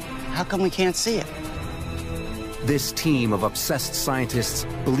 how come we can't see it? This team of obsessed scientists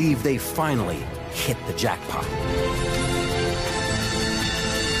believe they finally hit the jackpot.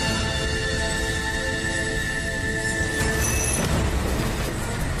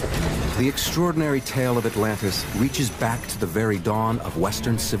 The extraordinary tale of Atlantis reaches back to the very dawn of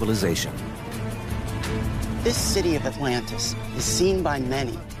Western civilization. This city of Atlantis is seen by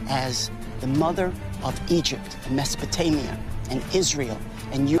many as the mother of Egypt and Mesopotamia and Israel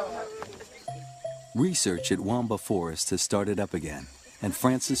and Europe. Research at Wamba Forest has started up again, and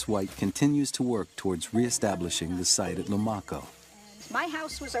Frances White continues to work towards re-establishing the site at Lumaco. My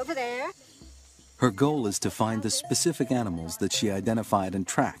house was over there. Her goal is to find the specific animals that she identified and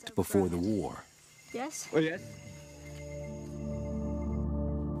tracked before the war. Yes? Oh, yes.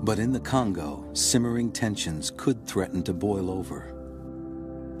 But in the Congo, simmering tensions could threaten to boil over.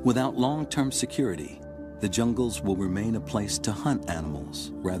 Without long-term security, the jungles will remain a place to hunt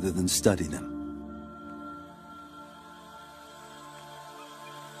animals rather than study them.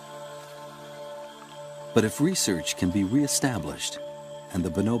 But if research can be re-established and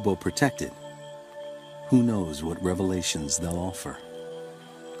the bonobo protected, who knows what revelations they'll offer.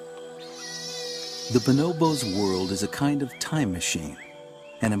 The bonobo's world is a kind of time machine,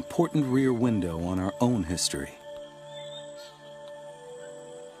 an important rear window on our own history.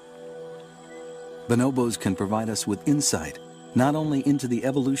 Bonobos can provide us with insight not only into the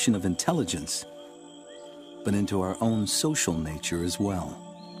evolution of intelligence, but into our own social nature as well.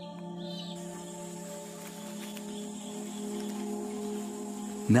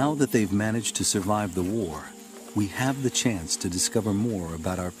 Now that they've managed to survive the war, we have the chance to discover more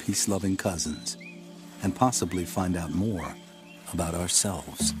about our peace-loving cousins and possibly find out more about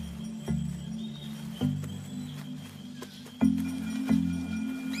ourselves.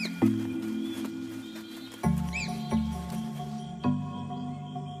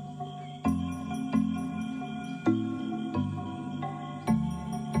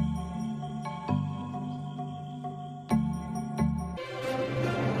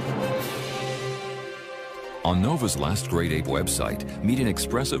 On Nova's last Great Ape website, meet an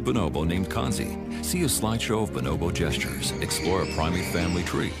expressive bonobo named Kanzi. See a slideshow of bonobo gestures, explore a primate family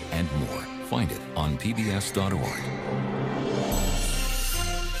tree, and more. Find it on pbs.org.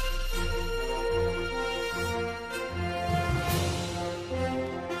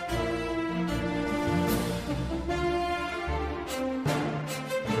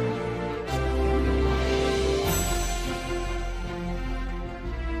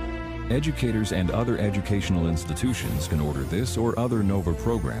 Educators and other educational institutions can order this or other NOVA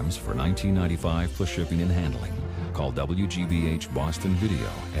programs for $19.95 plus shipping and handling. Call WGBH Boston Video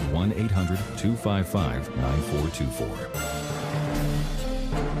at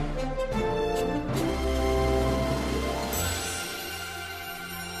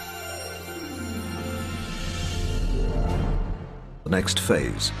The next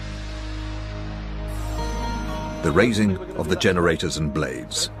phase. The raising of the generators and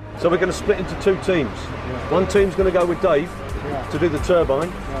blades. So we're going to split into two teams. One team's going to go with Dave to do the turbine,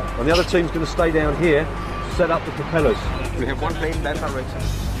 and the other team's going to stay down here to set up the propellers. We have one plane in that direction,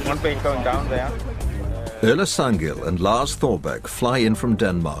 one plane going down there. Ola Sangil and Lars Thorbeck fly in from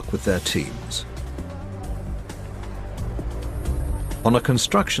Denmark with their teams. On a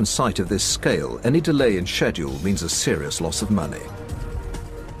construction site of this scale, any delay in schedule means a serious loss of money.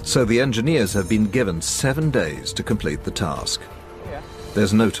 So the engineers have been given 7 days to complete the task.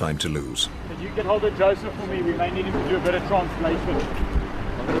 There's no time to lose. If you can hold it, Joseph, for me, we may need him to do a bit of translation.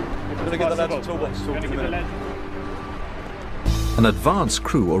 I'm going to get the lads in toolbox to talk in a minute. An advanced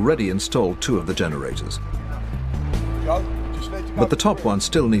crew already installed 2 of the generators. But the top one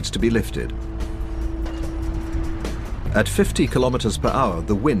still needs to be lifted. At 50 kilometers per hour,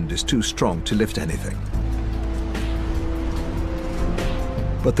 the wind is too strong to lift anything.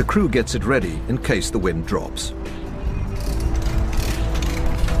 But the crew gets it ready in case the wind drops.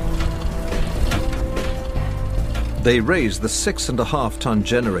 They raise the 6.5-ton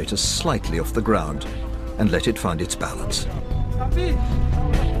generator slightly off the ground and let it find its balance.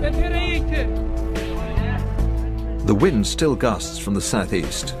 The wind still gusts from the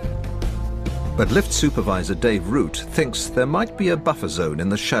southeast, but lift supervisor Dave Root thinks there might be a buffer zone in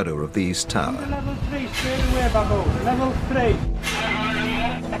the shadow of the east tower. Level 3, straight away, Babu. Level 3.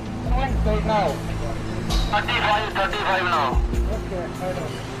 Right now. 35 now. Okay, right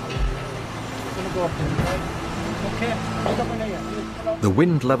on. Gonna go up there, right? Okay, the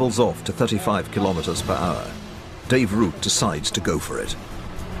wind levels off to 35 kilometers per hour. Dave Root decides to go for it.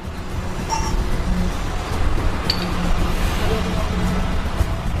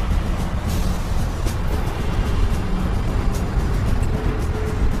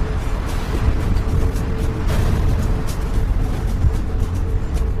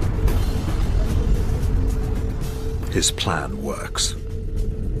 His plan works.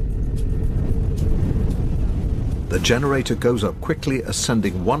 The generator goes up quickly,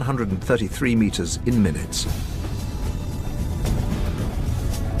 ascending 133 meters in minutes.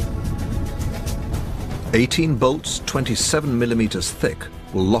 18 bolts, 27 millimeters thick,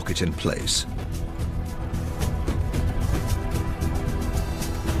 will lock it in place.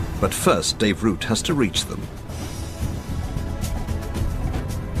 But first, Dave Root has to reach them.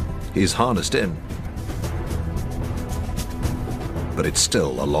 He's harnessed in, but it's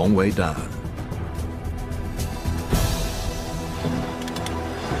still a long way down.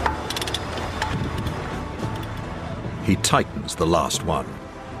 He tightens the last one.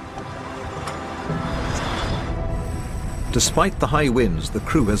 Despite the high winds, the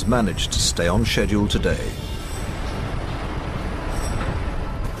crew has managed to stay on schedule today.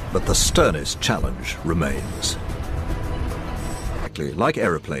 But the sternest challenge remains. Like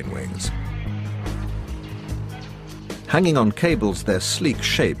aeroplane wings. Hanging on cables, their sleek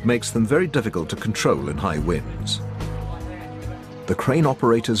shape makes them very difficult to control in high winds. The crane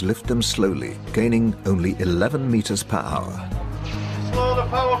operators lift them slowly, gaining only 11 meters per hour. slow the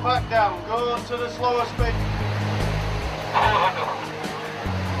power pack down. Go to the slower speed.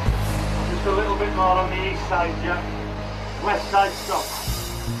 Just a little bit more on the east side, Jack. West side stop.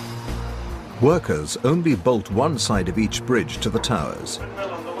 Workers only bolt one side of each bridge to the towers.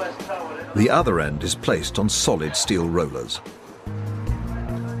 The other end is placed on solid steel rollers.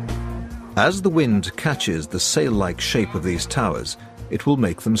 As the wind catches the sail-like shape of these towers, it will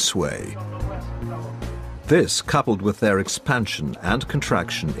make them sway. This, coupled with their expansion and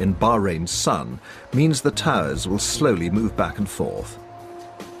contraction in Bahrain's sun, means the towers will slowly move back and forth.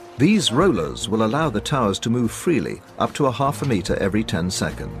 These rollers will allow the towers to move freely, up to ½ meter every 10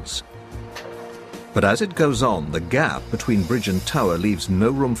 seconds. But as it goes on, the gap between bridge and tower leaves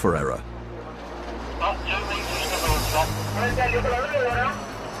no room for error.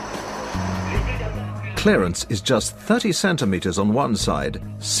 Clearance is just 30 centimeters on one side,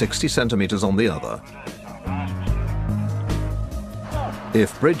 60 centimeters on the other.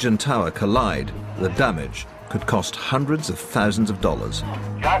 If bridge and tower collide, the damage could cost hundreds of thousands of dollars.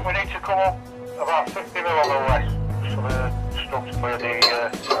 Jack, we need to come up about 50 mil on the west, so the stops clear the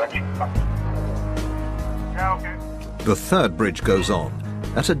direction back. Yeah, okay. The third bridge goes on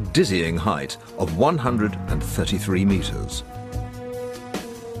at a dizzying height of 133 meters.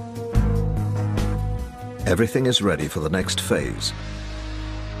 Everything is ready for the next phase.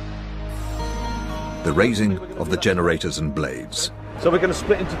 The raising of the generators and blades. So we're going to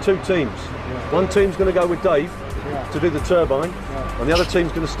split into two teams. One team's going to go with Dave to do the turbine, and the other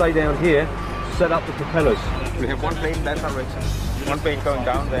team's going to stay down here to set up the propellers. We have one blade in that direction, one blade going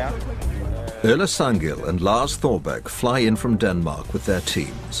down there. Ola Sangil and Lars Thorbeck fly in from Denmark with their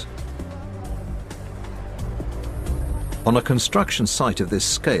teams. On a construction site of this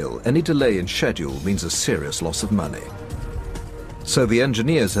scale, any delay in schedule means a serious loss of money. So the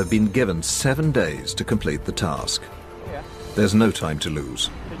engineers have been given 7 days to complete the task. There's no time to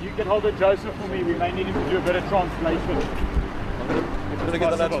lose. Can you get hold of Joseph for me? We may need him to do a bit of translation. I'm going to get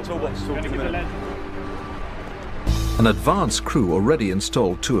the lads a toolbox to talk in a minute. An advanced crew already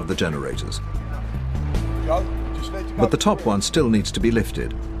installed 2 of the generators. But the top one still needs to be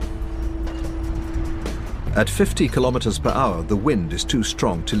lifted. At 50 kilometers per hour, the wind is too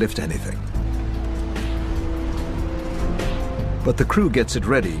strong to lift anything. But the crew gets it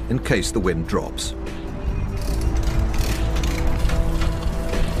ready in case the wind drops.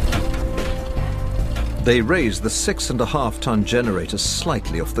 They raise the 6.5-ton generator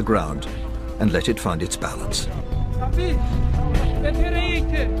slightly off the ground and let it find its balance.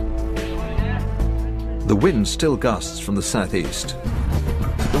 The wind still gusts from the southeast.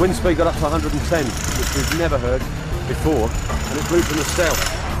 The wind speed got up to 110, which we've never heard before, and it blew from the south.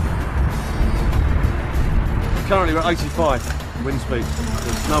 Currently we're at 85 wind speed.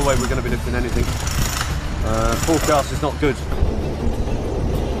 There's no way we're going to be lifting anything. Forecast is not good.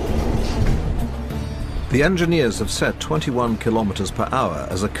 The engineers have set 21 kilometers per hour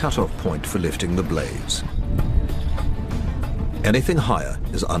as a cut-off point for lifting the blades. Anything higher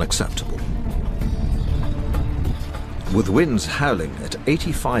is unacceptable. With winds howling at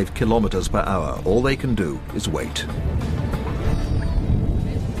 85 kilometers per hour, all they can do is wait.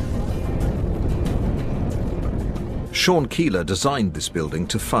 Sean Keeler designed this building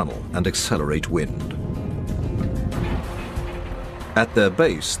to funnel and accelerate wind. At their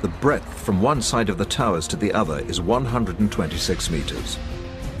base, the breadth from one side of the towers to the other is 126 meters.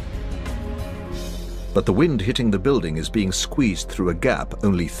 But the wind hitting the building is being squeezed through a gap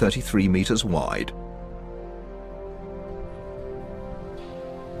only 33 meters wide.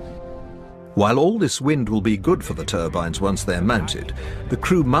 While all this wind will be good for the turbines once they're mounted, the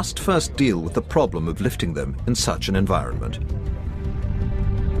crew must first deal with the problem of lifting them in such an environment.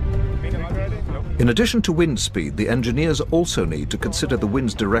 In addition to wind speed, the engineers also need to consider the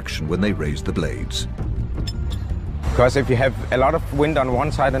wind's direction when they raise the blades. Because if you have a lot of wind on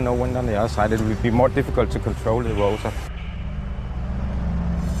one side and no wind on the other side, it would be more difficult to control the rotor.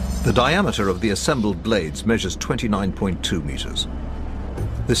 The diameter of the assembled blades measures 29.2 meters.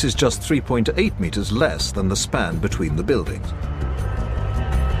 This is just 3.8 meters less than the span between the buildings.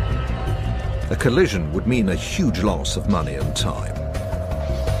 A collision would mean a huge loss of money and time.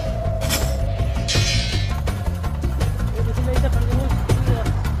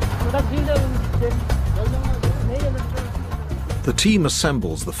 The team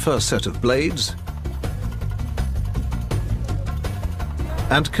assembles the first set of blades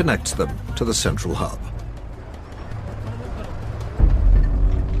and connects them to the central hub.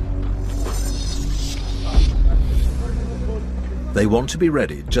 They want to be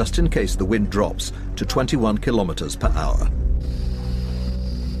ready just in case the wind drops to 21 kilometers per hour.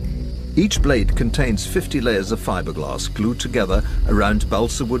 Each blade contains 50 layers of fiberglass glued together around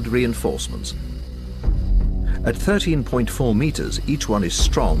balsa wood reinforcements. At 13.4 meters, each one is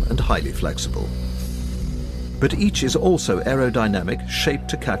strong and highly flexible. But each is also aerodynamic, shaped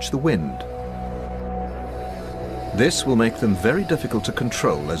to catch the wind. This will make them very difficult to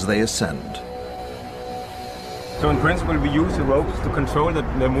control as they ascend. So in principle, we use the ropes to control the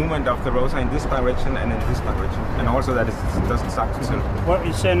movement of the rotor in this direction and in this direction, and also that it doesn't start to tilt. What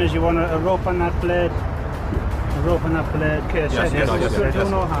you're saying is you want a rope on that blade, a rope on that blade. Okay, yes, do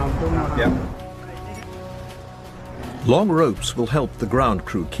no harm, do no harm. Yeah. Long ropes will help the ground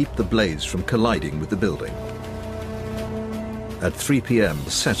crew keep the blades from colliding with the building. At 3 p.m.,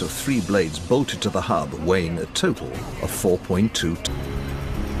 the set of 3 blades bolted to the hub, weighing a total of 4.2 tons.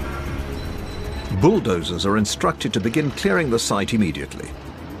 Bulldozers are instructed to begin clearing the site immediately.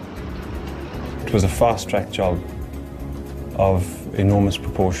 It was a fast-track job of enormous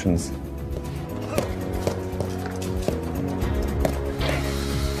proportions.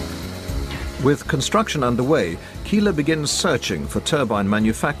 With construction underway, Keeler begins searching for turbine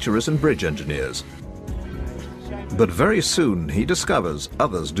manufacturers and bridge engineers. But very soon he discovers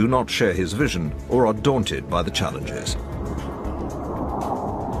others do not share his vision or are daunted by the challenges.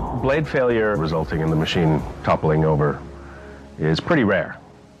 Blade failure resulting in the machine toppling over is pretty rare.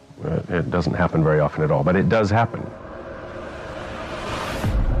 It doesn't happen very often at all, but it does happen.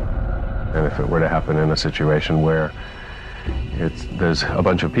 And if it were to happen in a situation where there's a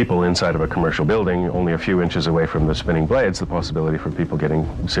bunch of people inside of a commercial building only a few inches away from the spinning blades, the possibility for people getting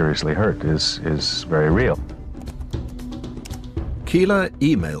seriously hurt is very real. Keeler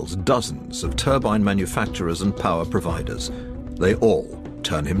emails dozens of turbine manufacturers and power providers. They all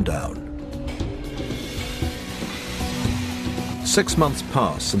turn him down. 6 months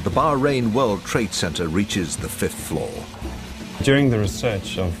pass and the Bahrain World Trade Center reaches the 5th floor. During the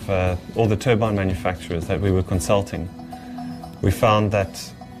research of all the turbine manufacturers that we were consulting, we found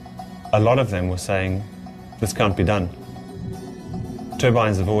that a lot of them were saying, this can't be done.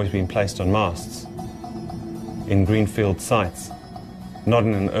 Turbines have always been placed on masts, in greenfield sites, not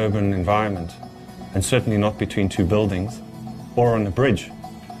in an urban environment, and certainly not between two buildings, or on a bridge,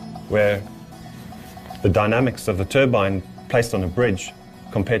 where the dynamics of the turbine placed on a bridge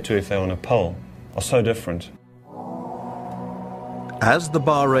compared to if they're on a pole are so different. As the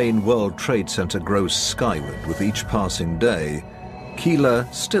Bahrain World Trade Center grows skyward with each passing day, Keeler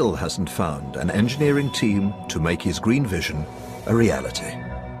still hasn't found an engineering team to make his green vision a reality.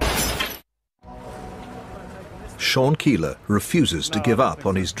 Sean Keeler refuses to give up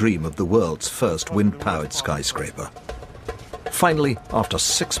on his dream of the world's first wind-powered skyscraper. Finally, after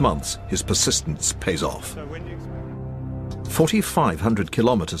 6 months, his persistence pays off. 4,500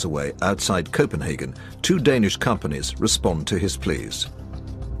 kilometers away outside Copenhagen, 2 Danish companies respond to his pleas.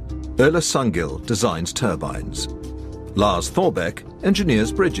 Ola Sungil designs turbines. Lars Thorbeck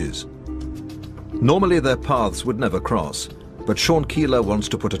engineers bridges. Normally their paths would never cross, but Sean Keeler wants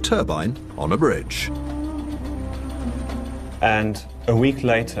to put a turbine on a bridge. And a week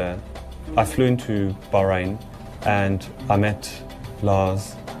later, I flew into Bahrain and I met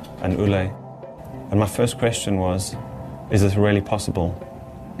Lars and Ule. And my first question was, is this really possible?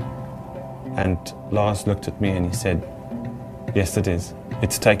 And Lars looked at me and he said, yes, it is.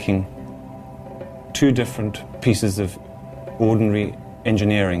 It's taking 2 different pieces of ordinary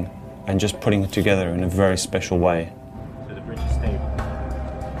engineering and just putting it together in a very special way. So the bridge is stable,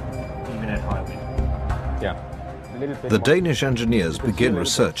 even at high wind? Yeah. The Danish engineers begin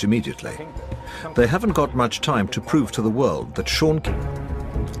research immediately. They haven't got much time to prove to the world that Sean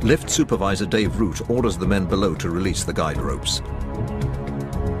Lift supervisor Dave Root orders the men below to release the guide ropes.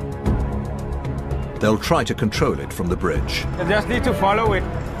 They'll try to control it from the bridge. They just need to follow it.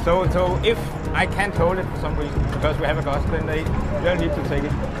 So if I can't hold it for some reason, because we have a gust, then they'll need to take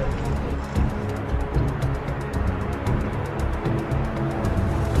it.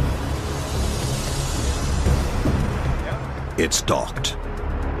 It's docked.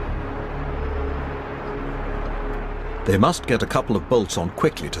 They must get a couple of bolts on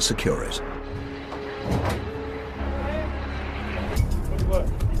quickly to secure it.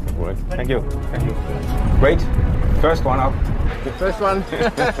 Thank you. Thank you. Great. First one up. The first one.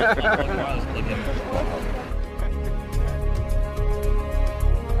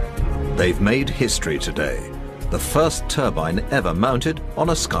 They've made history today. The first turbine ever mounted on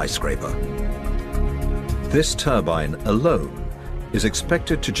a skyscraper. This turbine alone is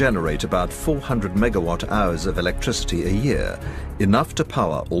expected to generate about 400 megawatt hours of electricity a year, enough to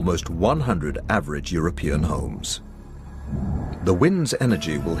power almost 100 average European homes. The wind's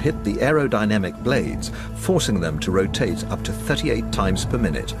energy will hit the aerodynamic blades, forcing them to rotate up to 38 times per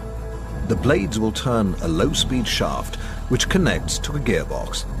minute. The blades will turn a low-speed shaft, which connects to a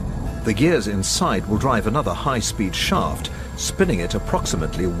gearbox. The gears inside will drive another high-speed shaft, spinning it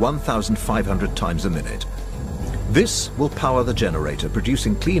approximately 1,500 times a minute. This will power the generator,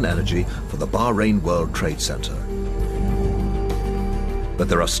 producing clean energy for the Bahrain World Trade Center. But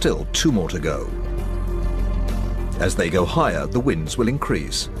there are still 2 more to go. As they go higher, the winds will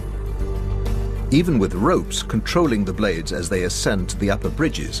increase. Even with ropes controlling the blades as they ascend to the upper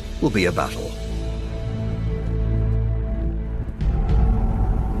bridges will be a battle.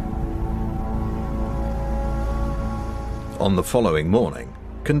 On the following morning,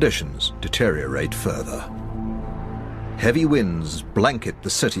 conditions deteriorate further. Heavy winds blanket the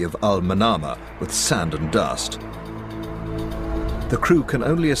city of Al Manama with sand and dust. The crew can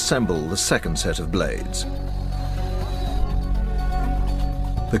only assemble the second set of blades.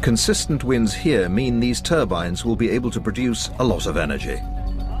 The consistent winds here mean these turbines will be able to produce a lot of energy.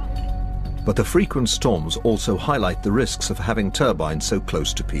 But the frequent storms also highlight the risks of having turbines so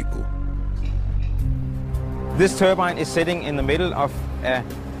close to people. This turbine is sitting in the middle of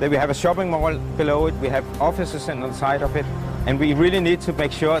we have a shopping mall below it, we have offices on the side of it, and we really need to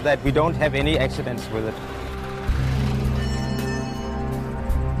make sure that we don't have any accidents with it.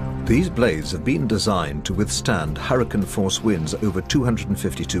 These blades have been designed to withstand hurricane-force winds over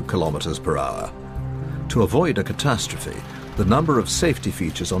 252 kilometers per hour. To avoid a catastrophe, the number of safety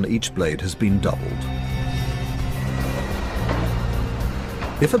features on each blade has been doubled.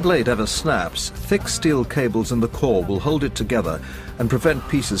 If a blade ever snaps, thick steel cables in the core will hold it together and prevent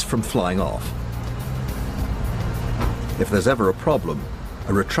pieces from flying off. If there's ever a problem,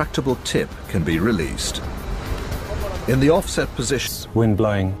 a retractable tip can be released. In the offset position, wind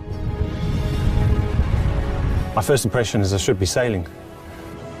blowing. My first impression is I should be sailing.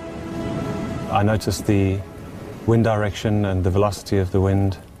 I noticed the wind direction and the velocity of the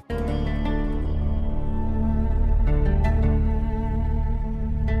wind.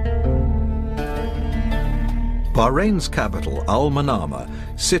 Bahrain's capital, Al Manama,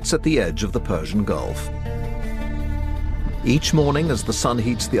 sits at the edge of the Persian Gulf. Each morning, as the sun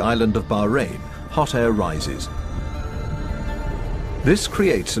heats the island of Bahrain, hot air rises. This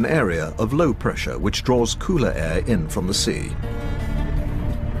creates an area of low pressure which draws cooler air in from the sea.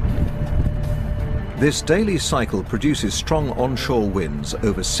 This daily cycle produces strong onshore winds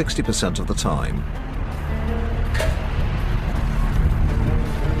over 60% of the time.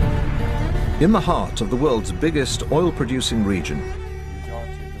 In the heart of the world's biggest oil-producing region,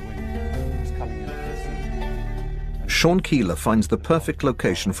 Sean Keeler finds the perfect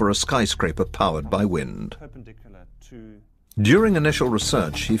location for a skyscraper powered by wind. During initial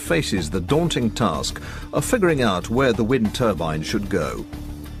research, he faces the daunting task of figuring out where the wind turbines should go.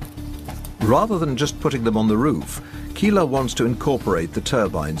 Rather than just putting them on the roof, Keeler wants to incorporate the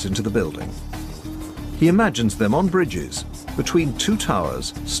turbines into the building. He imagines them on bridges, between two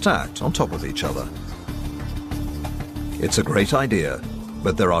towers stacked on top of each other. It's a great idea,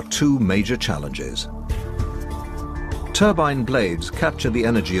 but there are two major challenges. Turbine blades capture the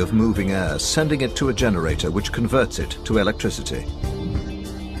energy of moving air, sending it to a generator which converts it to electricity.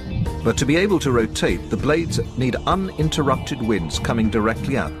 But to be able to rotate, the blades need uninterrupted winds coming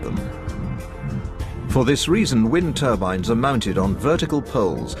directly at them. For this reason, wind turbines are mounted on vertical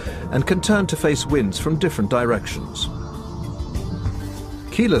poles and can turn to face winds from different directions.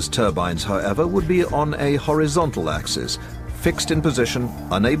 Keeler's turbines, however, would be on a horizontal axis, fixed in position,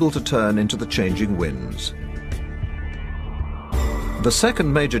 unable to turn into the changing winds. The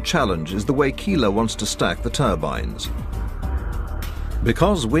second major challenge is the way Keeler wants to stack the turbines.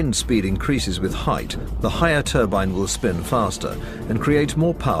 Because wind speed increases with height, the higher turbine will spin faster and create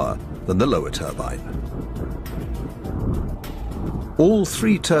more power than the lower turbine. All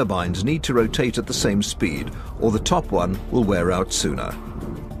three turbines need to rotate at the same speed, or the top one will wear out sooner.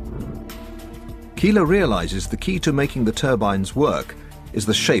 Keeler realizes the key to making the turbines work is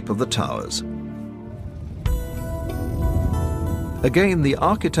the shape of the towers. Again, the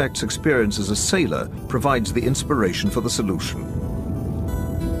architect's experience as a sailor provides the inspiration for the solution.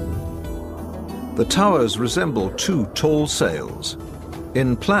 The towers resemble two tall sails.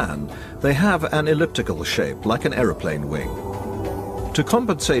 In plan, they have an elliptical shape, like an aeroplane wing. To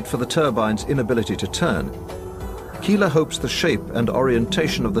compensate for the turbine's inability to turn, Keeler hopes the shape and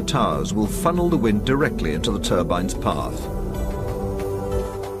orientation of the towers will funnel the wind directly into the turbine's path.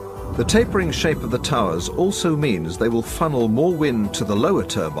 The tapering shape of the towers also means they will funnel more wind to the lower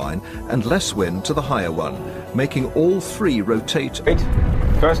turbine and less wind to the higher one, making all three rotate.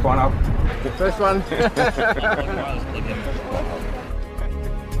 First one up. The first one.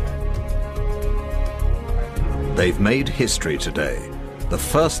 They've made history today. The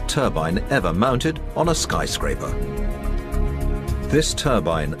first turbine ever mounted on a skyscraper. This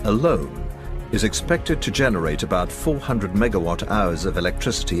turbine alone is expected to generate about 400 megawatt hours of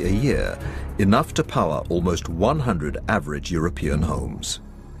electricity a year, enough to power almost 100 average European homes.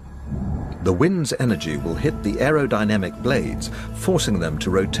 The wind's energy will hit the aerodynamic blades, forcing them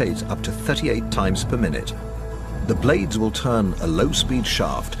to rotate up to 38 times per minute. The blades will turn a low-speed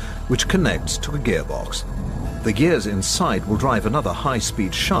shaft, which connects to a gearbox. The gears inside will drive another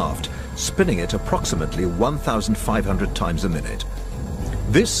high-speed shaft, spinning it approximately 1,500 times a minute.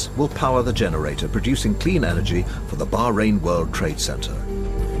 This will power the generator, producing clean energy for the Bahrain World Trade Center.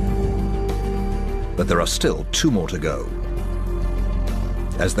 But there are still two more to go.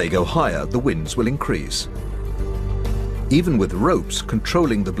 As they go higher, the winds will increase. Even with ropes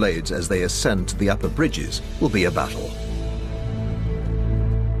controlling the blades as they ascend to the upper bridges will be a battle.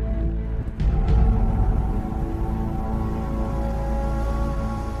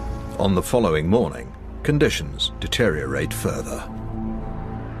 On the following morning, conditions deteriorate further.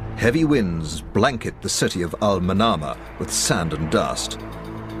 Heavy winds blanket the city of Al Manama with sand and dust.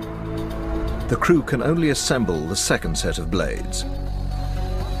 The crew can only assemble the second set of blades.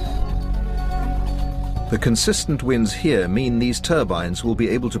 The consistent winds here mean these turbines will be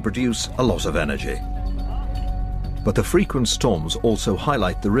able to produce a lot of energy. But the frequent storms also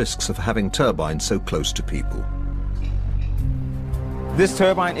highlight the risks of having turbines so close to people. This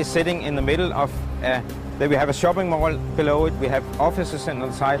turbine is sitting in the middle of, we have a shopping mall below it, we have offices on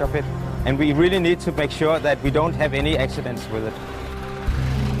the side of it, and we really need to make sure that we don't have any accidents with it.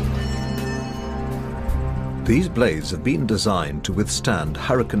 These blades have been designed to withstand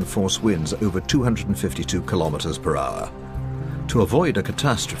hurricane-force winds over 252 kilometers per hour. To avoid a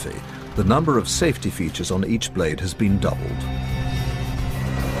catastrophe, the number of safety features on each blade has been doubled.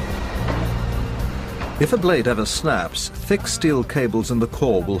 If a blade ever snaps, thick steel cables in the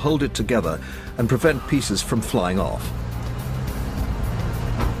core will hold it together and prevent pieces from flying off.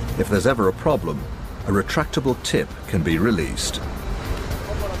 If there's ever a problem, a retractable tip can be released.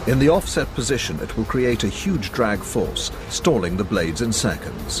 In the offset position, it will create a huge drag force, stalling the blades in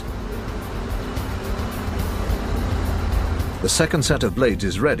seconds. The second set of blades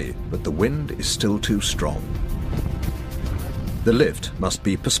is ready, but the wind is still too strong. The lift must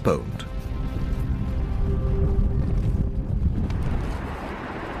be postponed.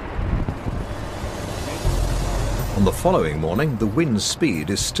 On the following morning, the wind's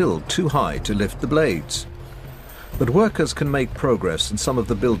speed is still too high to lift the blades. But workers can make progress in some of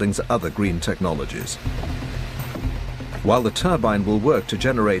the building's other green technologies. While the turbine will work to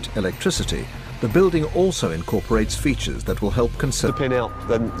generate electricity, the building also incorporates features that will help conserve. The pin out,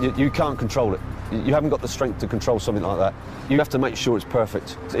 then you can't control it. You haven't got the strength to control something like that. You have to make sure it's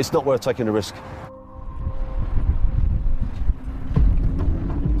perfect. It's not worth taking a risk.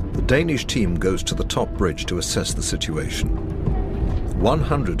 The Danish team goes to the top bridge to assess the situation.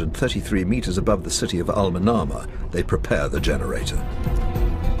 133 meters above the city of Al Manama, they prepare the generator.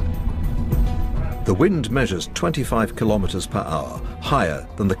 The wind measures 25 kilometers per hour, higher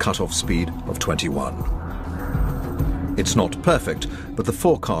than the cutoff speed of 21. It's not perfect, but the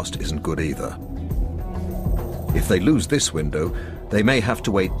forecast isn't good either. If they lose this window, they may have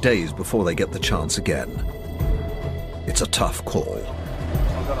to wait days before they get the chance again. It's a tough call.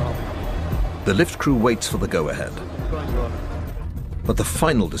 The lift crew waits for the go-ahead. But the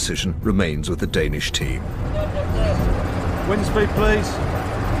final decision remains with the Danish team. Wind speed, please.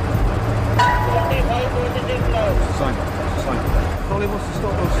 Same. Ollie wants to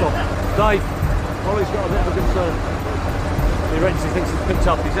stop. Dave, Ollie's got a bit of a concern. He reckons he thinks it's picked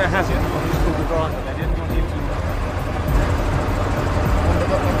up. He's there, has it? He's called the driver.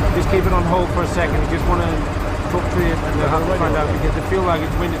 Just keep it on hold for a second. You just want to talk to it and they'll have to find out because they feel like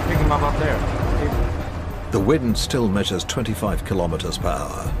it's wind is picking them up there. The wind still measures 25 kilometers per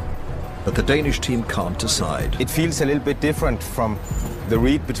hour, but the Danish team can't decide. It feels a little bit different from the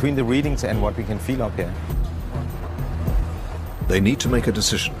between the readings and what we can feel up here. They need to make a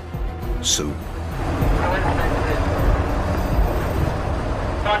decision soon.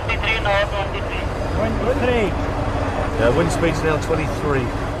 23 now, 23. Yeah, wind speed's now 23.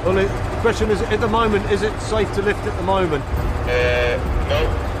 Well, the question is, at the moment, is it safe to lift at the moment? No,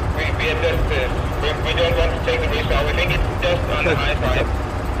 we are just, we don't want to take a risk now. We think it's just on the high side.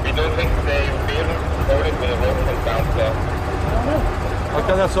 We don't think they will hold it with a rope from downstairs.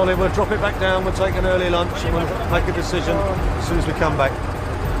 Okay, that's all. We'll drop it back down, we'll take an early lunch and we'll make a decision as soon as we come back.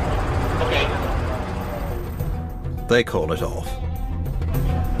 Okay. They call it off.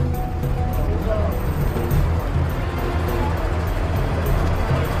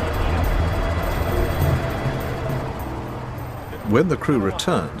 When the crew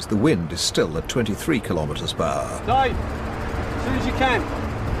returns, the wind is still at 23 kilometers per hour. Dave, as soon as you can.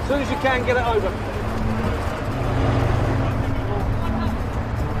 As soon as you can, get it over.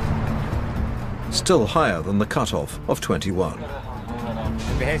 Still higher than the cutoff of 21.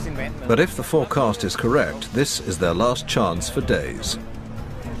 But if the forecast is correct, this is their last chance for days.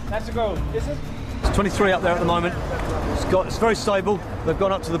 That's a go, is it? It's 23 up there at the moment. It's very stable. They've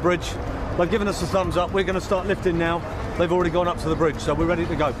gone up to the bridge. They've given us a thumbs up. We're going to start lifting now. They've already gone up to the bridge, so we're ready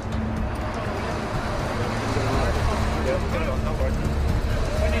to go.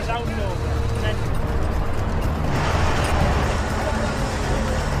 When it's out,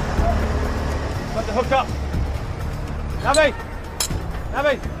 Got the hook up. Navi!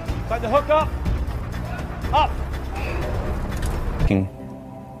 Got the hook up. Up!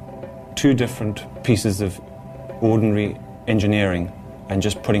 Two different pieces of ordinary engineering and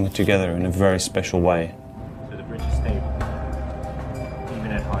just putting it together in a very special way. So the bridge is stable,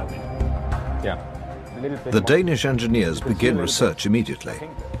 even at high wind. Yeah. The Danish engineers begin research immediately.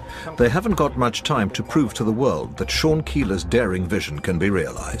 They haven't got much time to prove to the world that Sean Keeler's daring vision can be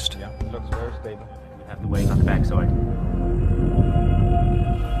realized. Yeah, it looks very stable. We have the wing on the backside.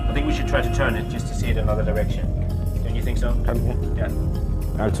 I think we should try to turn it just to see it another direction. Don't you think so? Yeah.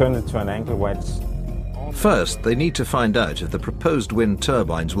 I'll turn it to an angle where it's... First, they need to find out if the proposed wind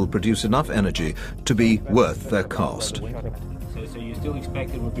turbines will produce enough energy to be worth their cost. So you still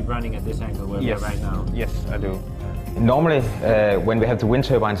expect it would be running at this angle where we are right now? Yes, I do. Normally, when we have the wind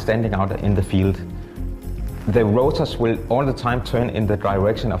turbine standing out in the field, the rotors will all the time turn in the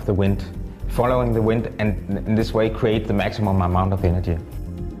direction of the wind, following the wind, and in this way create the maximum amount of energy.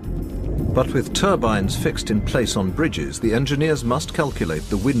 But with turbines fixed in place on bridges, the engineers must calculate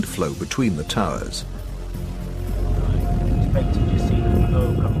the wind flow between the towers.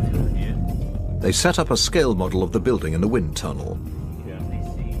 They set up a scale model of the building in the wind tunnel.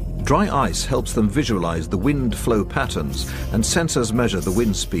 Dry ice helps them visualize the wind flow patterns, and sensors measure the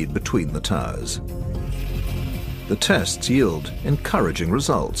wind speed between the towers. The tests yield encouraging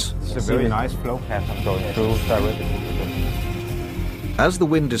results. It's a very nice flow pattern going through directly. As the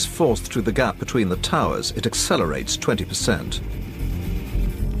wind is forced through the gap between the towers, it accelerates 20%.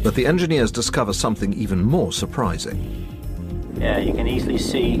 But the engineers discover something even more surprising. Yeah, you can easily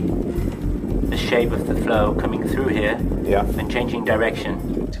see the shape of the flow coming through here and changing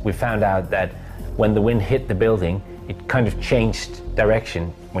direction. We found out that when the wind hit the building, it kind of changed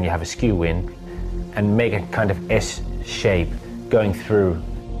direction when you have a skew wind and make a kind of S shape going through.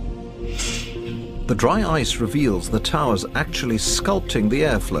 The dry ice reveals the towers actually sculpting the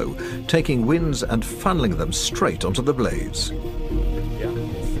airflow, taking winds and funneling them straight onto the blades.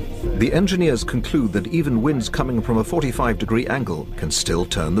 The engineers conclude that even winds coming from a 45-degree angle can still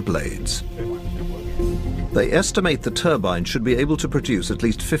turn the blades. They estimate the turbine should be able to produce at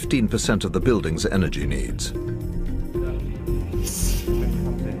least 15% of the building's energy needs.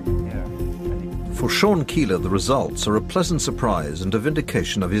 For Sean Keeler, the results are a pleasant surprise and a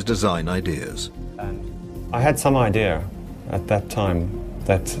vindication of his design ideas. I had some idea at that time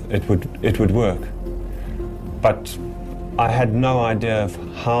that it would work, but I had no idea of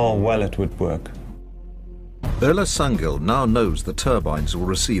how well it would work. Ola Sangil now knows the turbines will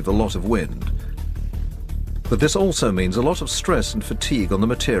receive a lot of wind. But this also means a lot of stress and fatigue on the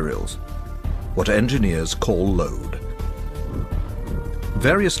materials, what engineers call load.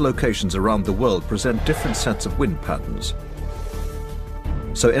 Various locations around the world present different sets of wind patterns.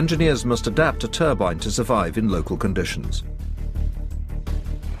 So engineers must adapt a turbine to survive in local conditions.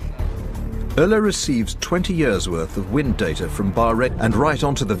 Ola receives 20 years' worth of wind data from Bahrain and right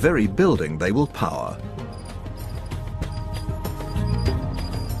onto the very building they will power.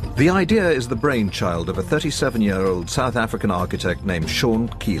 The idea is the brainchild of a 37-year-old South African architect named Sean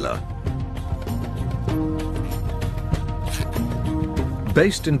Keeler.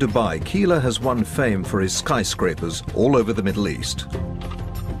 Based in Dubai, Keeler has won fame for his skyscrapers all over the Middle East.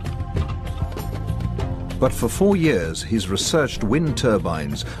 But for 4 years, he's researched wind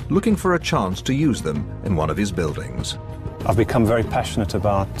turbines, looking for a chance to use them in one of his buildings. I've become very passionate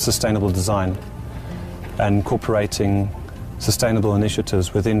about sustainable design and incorporating sustainable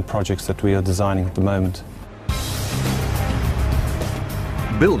initiatives within projects that we are designing at the moment.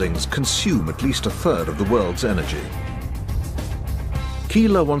 Buildings consume at least a third of the world's energy.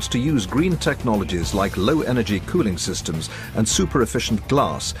 Keeler wants to use green technologies like low-energy cooling systems and super-efficient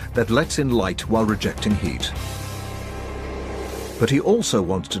glass that lets in light while rejecting heat. But he also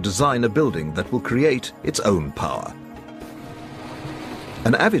wants to design a building that will create its own power.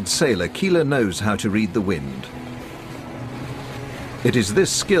 An avid sailor, Keeler knows how to read the wind. It is this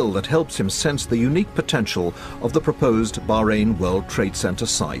skill that helps him sense the unique potential of the proposed Bahrain World Trade Center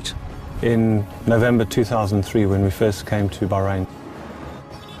site. In November 2003, when we first came to Bahrain,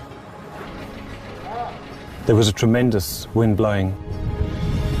 there was a tremendous wind blowing.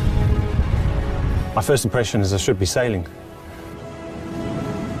 My first impression is I should be sailing.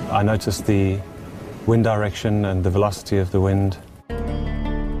 I noticed the wind direction and the velocity of the wind.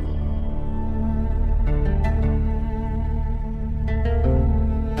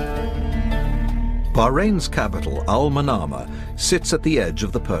 Bahrain's capital, Al Manama, sits at the edge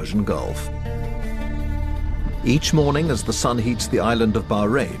of the Persian Gulf. Each morning, as the sun heats the island of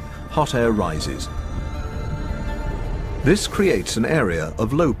Bahrain, hot air rises. This creates an area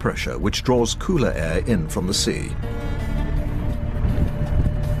of low pressure which draws cooler air in from the sea.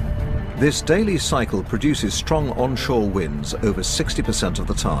 This daily cycle produces strong onshore winds over 60% of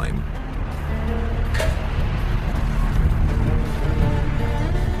the time.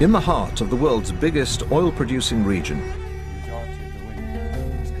 In the heart of the world's biggest oil-producing region,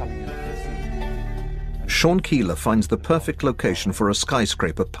 Sean Keeler finds the perfect location for a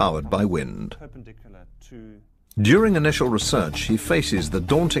skyscraper powered by wind. During initial research, he faces the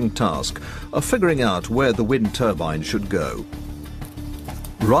daunting task of figuring out where the wind turbine should go.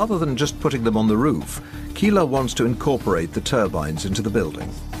 Rather than just putting them on the roof, Keeler wants to incorporate the turbines into the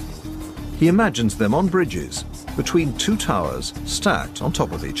building. He imagines them on bridges between two towers stacked on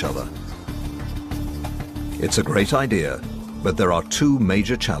top of each other. It's a great idea, but there are two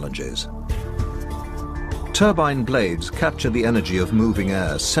major challenges. Turbine blades capture the energy of moving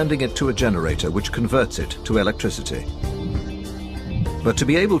air, sending it to a generator which converts it to electricity. But to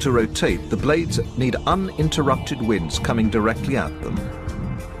be able to rotate, the blades need uninterrupted winds coming directly at them.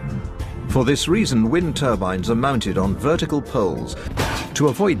 For this reason, wind turbines are mounted on vertical poles. To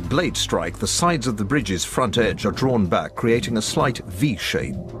avoid blade strike, the sides of the bridge's front edge are drawn back, creating a slight V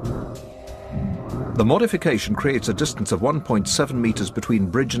shape. The modification creates a distance of 1.7 meters between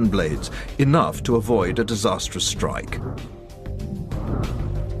bridge and blades, enough to avoid a disastrous strike.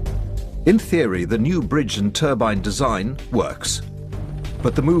 In theory, the new bridge and turbine design works,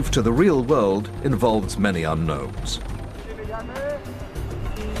 but the move to the real world involves many unknowns.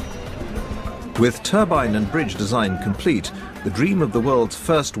 With turbine and bridge design complete, the dream of the world's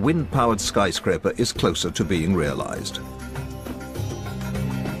first wind-powered skyscraper is closer to being realized.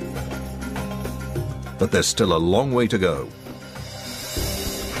 But there's still a long way to go.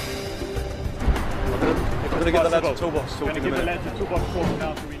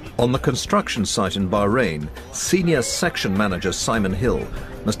 On the construction site in Bahrain, senior section manager Simon Hill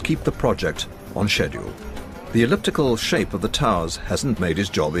must keep the project on schedule. The elliptical shape of the towers hasn't made his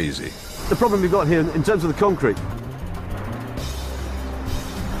job easy. The problem we've got here in terms of the concrete,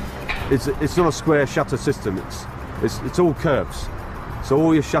 it's not a square shutter system, it's all curves. So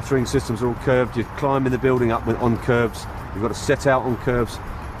all your shuttering systems are all curved. You climb in the building up on curves. You've got to set out on curves.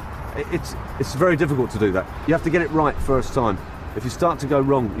 It's very difficult to do that. You have to get it right first time. If you start to go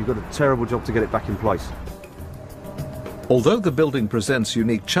wrong, you've got a terrible job to get it back in place. Although the building presents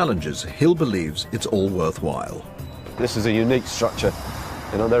unique challenges, Hill believes it's all worthwhile. This is a unique structure.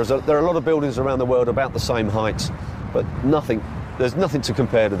 You know, there are a lot of buildings around the world about the same height, but there's nothing to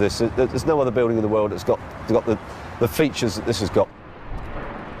compare to this. There's no other building in the world that's got the features that this has got.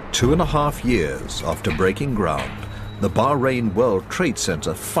 2.5 years after breaking ground, the Bahrain World Trade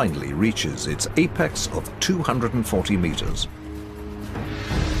Center finally reaches its apex of 240 meters.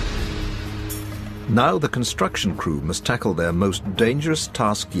 Now the construction crew must tackle their most dangerous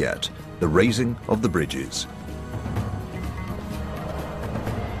task yet, the raising of the bridges.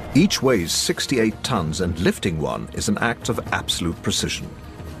 Each weighs 68 tons, and lifting one is an act of absolute precision.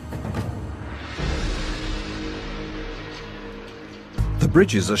 The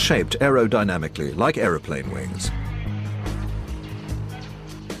bridges are shaped aerodynamically, like aeroplane wings.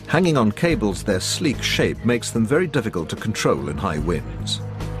 Hanging on cables, their sleek shape makes them very difficult to control in high winds.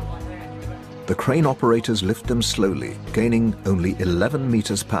 The crane operators lift them slowly, gaining only 11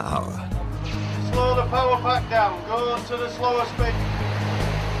 meters per hour. Slow the power pack down, go to the slower speed.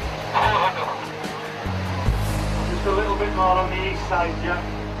 Just a little bit more on the east side, Jack.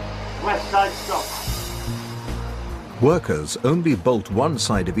 West side stop. Workers only bolt one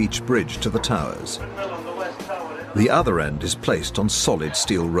side of each bridge to the towers. The other end is placed on solid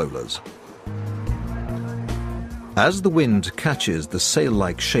steel rollers. As the wind catches the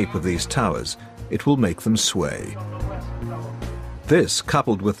sail-like shape of these towers, it will make them sway. This,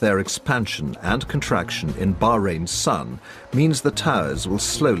 coupled with their expansion and contraction in Bahrain's sun, means the towers will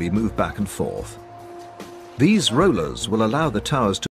slowly move back and forth. These rollers will allow the towers to